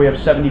scenario, we have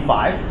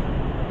 75,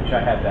 which I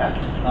had that.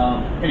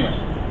 Anyway,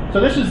 so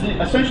this is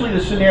essentially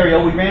the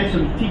scenario. We ran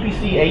some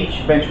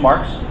TPC-H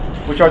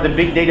benchmarks, which are the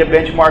big data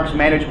benchmarks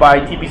managed by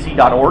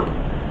tpc.org.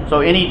 So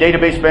any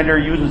database vendor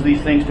uses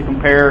these things to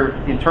compare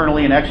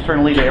internally and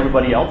externally to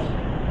everybody else.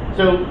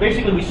 So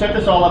basically we set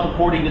this all up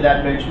according to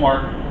that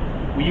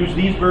benchmark. We use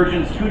these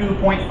versions, Kudu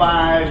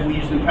 0.5, we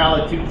used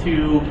Impala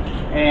 2.2,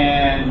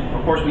 and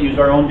of course we used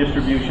our own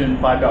distribution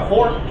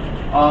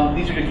 5.4.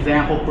 These are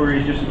example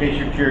queries just in case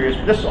you're curious.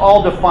 This is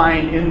all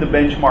defined in the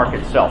benchmark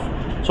itself.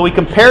 So we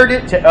compared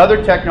it to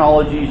other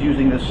technologies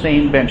using the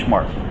same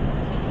benchmark.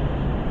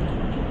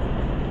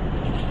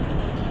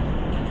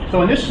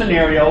 So in this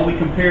scenario, we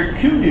compared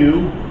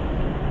Kudu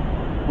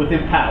with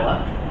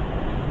Impala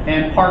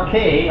and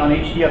Parquet on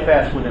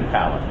HDFS with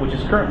Impala, which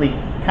is currently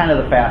kind of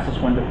the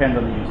fastest one, depends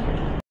on the use case.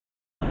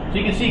 So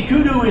you can see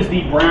Kudu is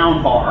the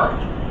brown bar.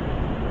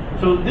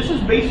 So this is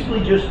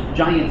basically just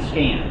giant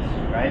scans,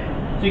 right?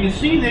 So you can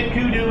see that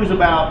Kudu is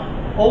about,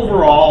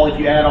 overall, if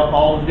you add up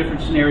all the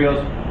different scenarios,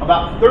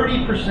 about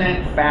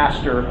 30%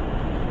 faster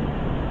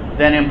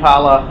then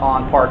Impala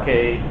on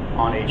Parquet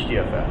on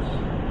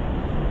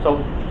HDFS.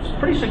 So it's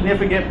pretty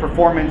significant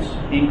performance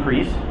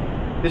increase.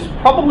 This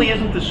probably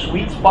isn't the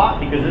sweet spot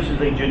because this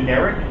is a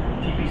generic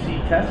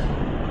TPC test.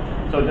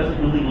 So it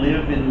doesn't really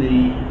live in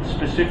the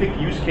specific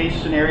use case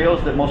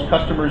scenarios that most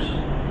customers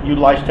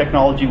utilize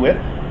technology with.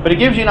 But it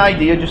gives you an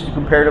idea just to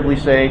comparatively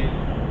say,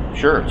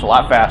 sure, it's a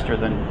lot faster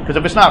than, because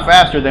if it's not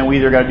faster, then we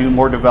either got to do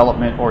more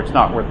development or it's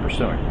not worth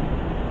pursuing.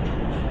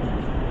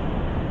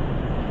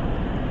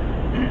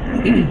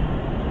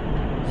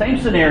 Same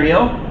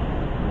scenario,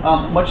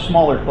 much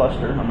smaller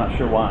cluster, I'm not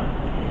sure why.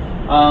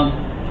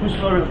 Who's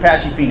familiar with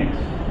Apache Phoenix?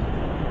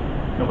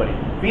 Nobody.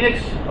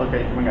 Phoenix,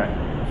 okay, we got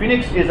it.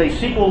 Phoenix is a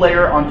SQL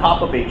layer on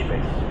top of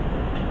HBase.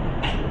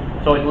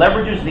 So it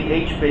leverages the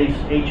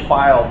HBase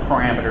H-file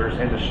parameters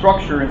and the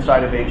structure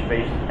inside of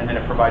HBase, and then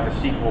it provides a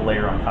SQL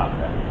layer on top of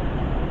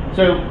that.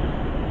 So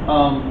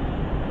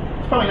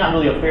it's probably not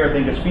really a fair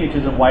thing because Phoenix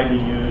isn't widely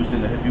used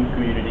in the Hadoop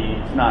community.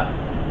 It's not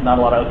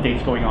a lot of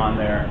updates going on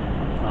there.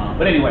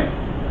 But anyway,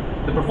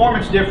 the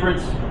performance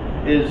difference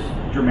is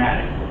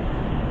dramatic,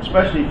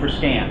 especially for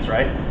scans,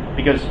 right?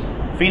 Because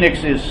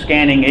Phoenix is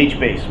scanning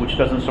HBase, which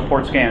doesn't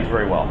support scans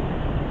very well.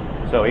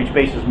 So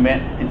HBase is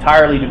meant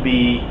entirely to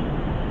be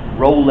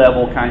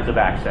row-level kinds of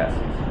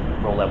accesses.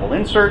 Row-level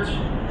inserts,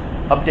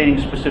 updating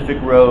specific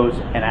rows,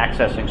 and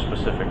accessing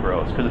specific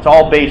rows, because it's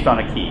all based on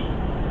a key.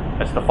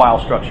 That's the file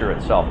structure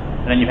itself.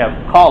 And then you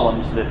have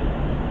columns that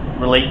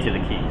relate to the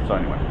key. So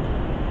anyway,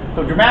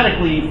 so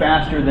dramatically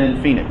faster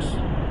than Phoenix.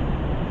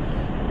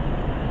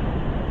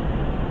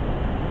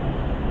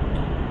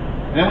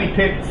 And then we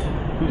picked,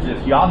 who's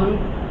this, Yahoo?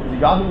 Is it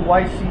Yahoo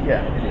YC?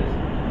 Yeah, it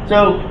is.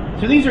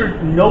 So these are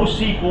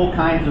NoSQL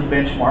kinds of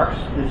benchmarks.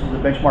 This is a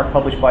benchmark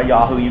published by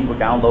Yahoo. You can go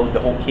download the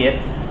whole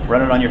kit,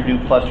 run it on your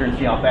Hadoop cluster, and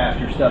see how fast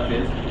your stuff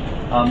is.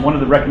 One of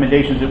the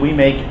recommendations that we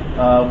make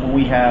when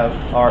we have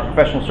our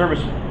professional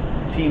service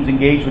teams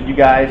engaged with you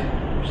guys,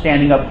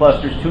 standing up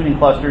clusters, tuning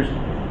clusters.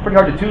 Pretty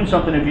hard to tune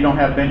something if you don't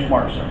have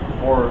benchmarks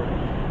or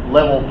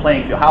level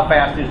playing field. How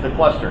fast is the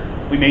cluster?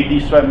 We made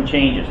these 7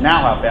 changes.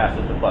 Now how fast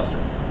is the cluster?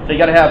 So you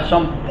got to have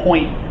some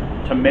point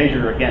to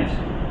measure against.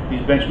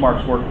 These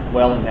benchmarks work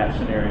well in that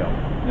scenario.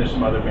 There's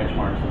some other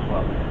benchmarks as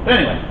well. But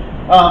anyway,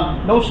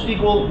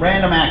 NoSQL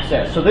random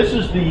access. So this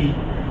is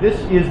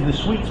the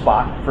sweet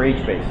spot for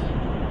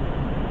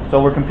HBase.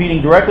 So we're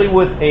competing directly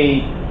with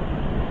a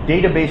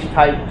database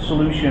type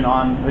solution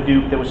on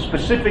Hadoop that was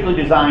specifically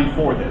designed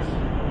for this.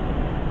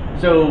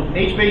 So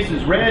HBase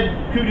is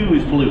red, Kudu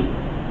is blue.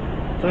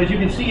 So as you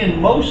can see in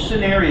most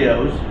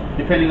scenarios,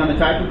 depending on the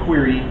type of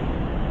query,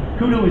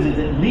 Kudu is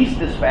at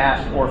least as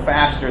fast or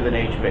faster than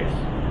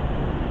HBase.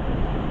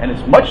 And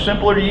it's much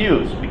simpler to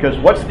use because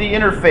what's the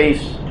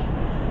interface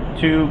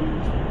to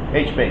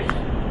HBase?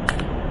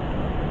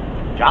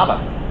 Java.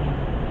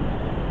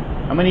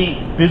 How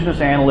many business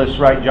analysts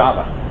write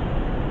Java?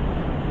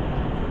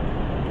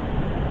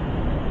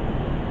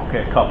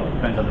 Okay, a couple,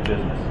 depends on the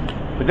business.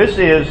 But this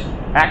is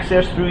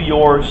access through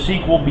your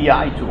SQL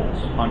BI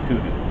tools on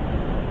Kudu.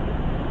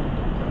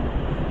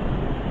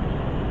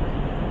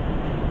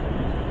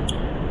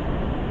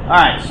 All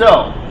right,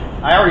 so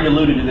I already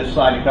alluded to this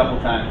slide a couple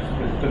times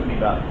because it took me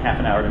about half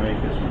an hour to make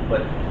this one.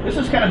 But this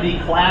is kind of the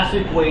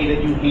classic way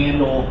that you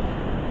handle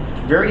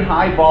very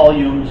high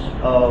volumes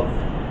of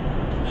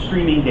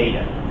streaming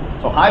data.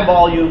 So high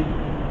volume,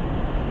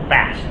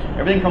 fast.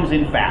 Everything comes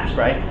in fast,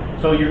 right?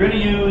 So you're going to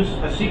use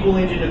a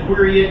SQL engine to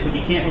query it, but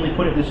you can't really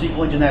put it in the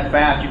SQL engine that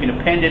fast. You can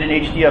append it in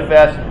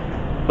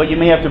HDFS, but you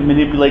may have to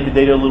manipulate the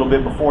data a little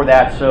bit before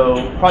that. So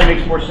it probably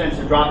makes more sense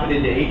to drop it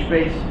into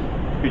HBase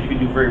because you can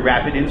do very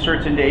rapid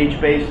inserts into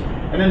HBase.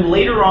 And then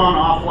later on,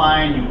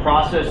 offline, you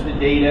process the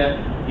data,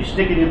 you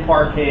stick it in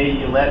Parquet,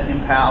 you let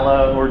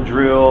Impala or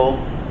Drill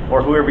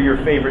or whoever your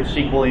favorite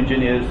SQL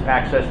engine is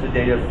access the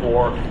data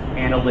for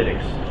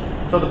analytics.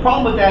 So the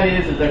problem with that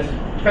is that's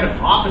kind of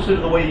opposite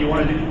of the way you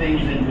want to do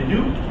things in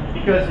Hadoop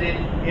because it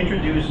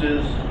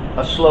introduces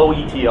a slow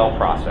ETL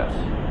process.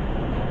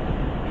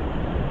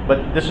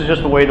 But this is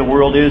just the way the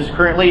world is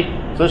currently,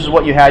 so this is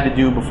what you had to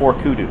do before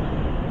Kudu.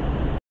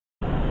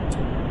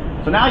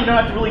 So now you don't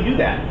have to really do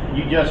that.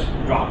 You just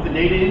drop the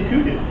data in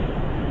Kudu.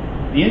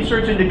 The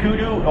inserts into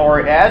Kudu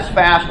are as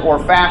fast or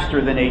faster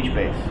than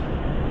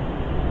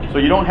HBase. So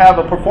you don't have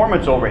a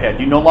performance overhead.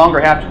 You no longer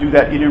have to do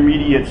that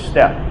intermediate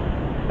step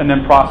and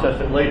then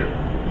process it later.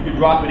 You can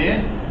drop it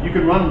in. You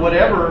can run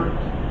whatever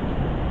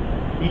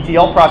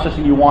ETL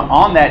processing you want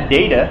on that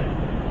data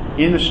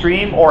in the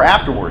stream or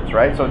afterwards,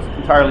 right? So it's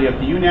entirely up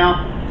to you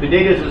now. The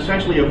data is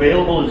essentially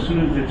available as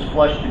soon as it's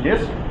flushed to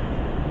disk.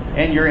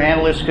 And your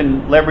analysts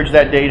can leverage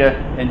that data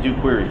and do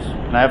queries.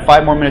 And I have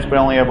 5 more minutes, but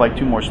I only have like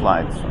 2 more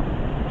slides.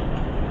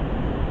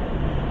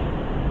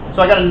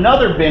 So I got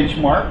another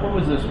benchmark. What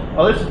was this?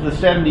 Oh, this is the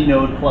 70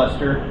 node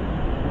cluster.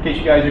 In case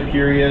you guys are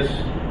curious,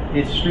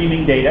 it's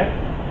streaming data.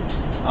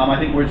 I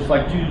think it's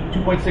like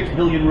 2.6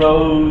 billion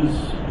rows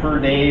per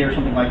day or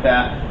something like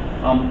that.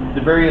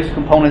 The various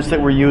components that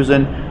we're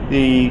using,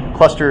 the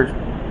cluster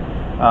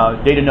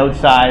data node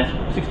size,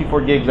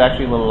 64 gigs,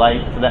 actually a little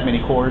light for that many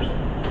cores.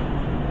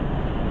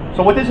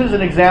 So what this is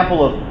an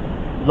example of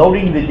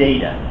loading the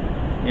data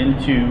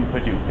into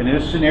Hadoop. In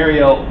this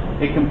scenario,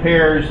 it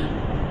compares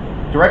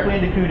directly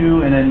into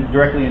Kudu and then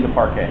directly into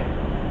Parquet.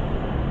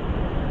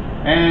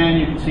 And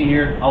you can see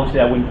here,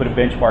 obviously I wouldn't put a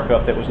benchmark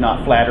up that was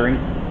not flattering.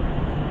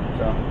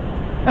 So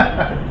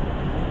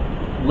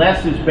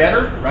less is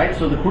better, right?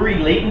 So the query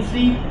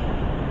latency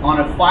on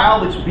a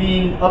file that's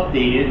being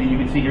updated, and you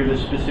can see here the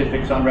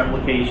specifics on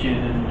replication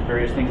and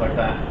various things like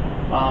that.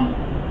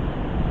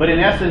 But in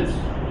essence,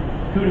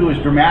 Kudu is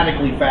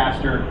dramatically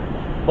faster,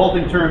 both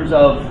in terms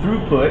of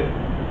throughput,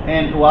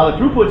 and while the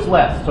throughput's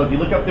less. So if you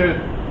look up there,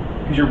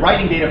 because you're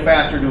writing data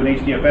faster to an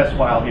HDFS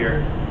file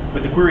here,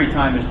 but the query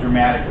time is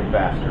dramatically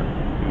faster.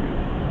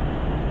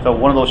 So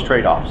one of those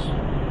trade-offs.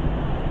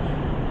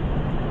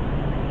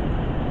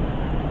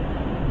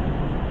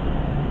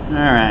 All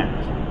right.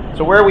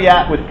 So where are we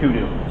at with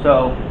Kudu?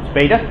 So it's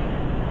beta.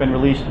 It's been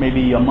released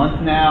maybe a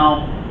month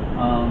now.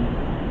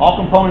 All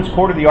components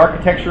core to the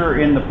architecture are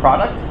in the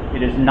product.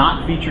 It is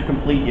not feature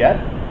complete yet.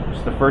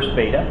 It's the first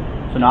beta,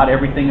 so not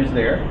everything is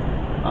there.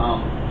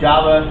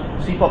 Java,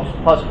 C++,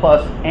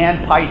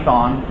 and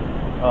Python.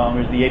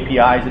 There's the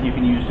APIs that you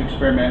can use to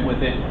experiment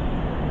with it.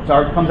 So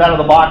it comes out of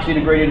the box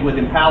integrated with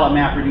Impala,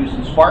 MapReduce,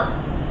 and Spark.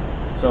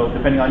 So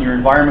depending on your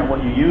environment,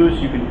 what you use,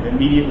 you can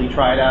immediately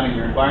try it out in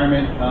your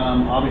environment.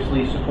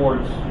 Obviously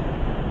supports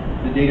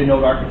the data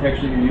node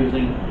architecture you're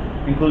using.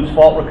 Includes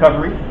fault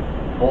recovery,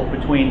 both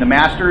between the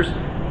masters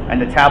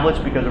and the tablets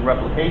because of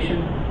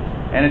replication.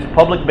 And it's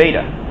public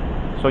beta.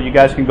 So you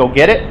guys can go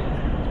get it.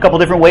 A couple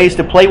different ways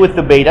to play with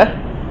the beta.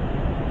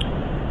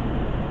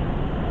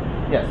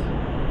 Yes.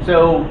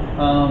 So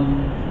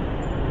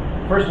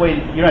first way,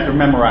 you don't have to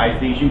memorize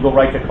these. You can go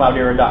right to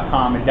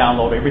Cloudera.com and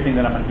download everything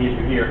that I'm going to give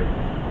you here.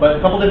 But a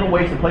couple different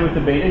ways to play with the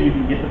beta. You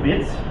can get the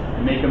bits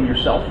and make them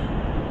yourself,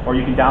 or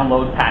you can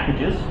download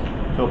packages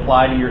to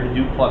apply to your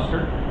Hadoop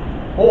cluster,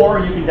 or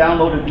you can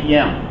download a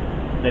VM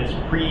that's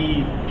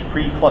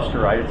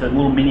pre-clusterized. It's a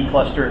little mini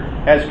cluster,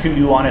 has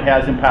Kudu on it,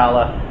 has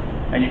Impala,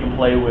 and you can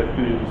play with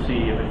Kudu and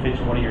see if it fits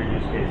one of your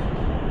use cases.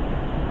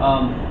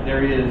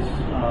 There is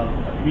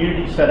a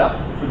community set up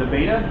for the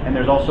beta, and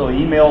there's also an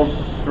email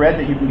thread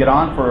that you can get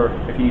on for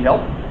if you need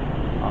help,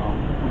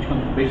 which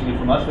comes basically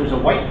from us. There's a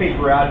white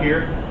paper out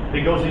here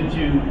that goes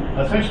into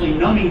essentially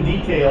numbing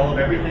detail of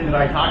everything that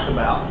I talked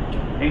about,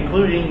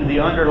 including the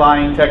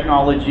underlying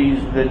technologies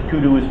that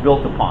Kudu is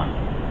built upon.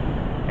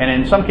 And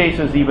in some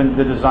cases, even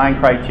the design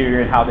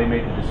criteria and how they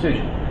made the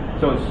decision.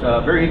 So it's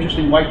a very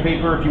interesting white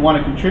paper. If you want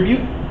to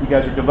contribute, you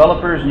guys are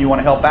developers and you want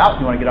to help out,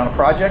 you want to get on a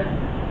project,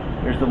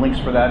 there's the links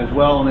for that as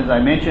well. And as I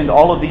mentioned,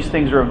 all of these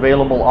things are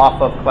available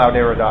off of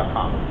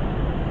Cloudera.com.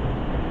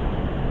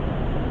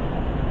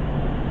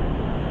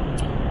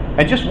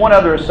 And just one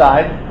other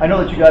aside, I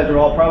know that you guys are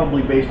all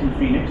probably based in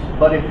Phoenix,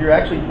 but if you're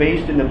actually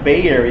based in the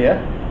Bay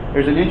Area,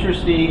 there's an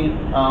interesting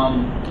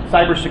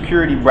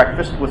cybersecurity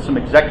breakfast with some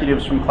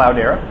executives from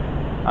Cloudera.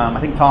 I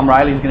think Tom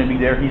Riley is going to be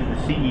there. He's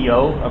the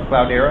CEO of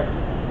Cloudera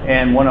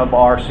and one of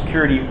our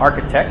security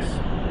architects.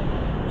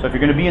 So if you're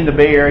going to be in the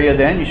Bay Area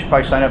then, you should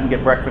probably sign up and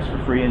get breakfast for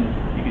free, and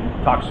you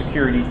can talk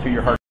security to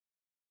your heart.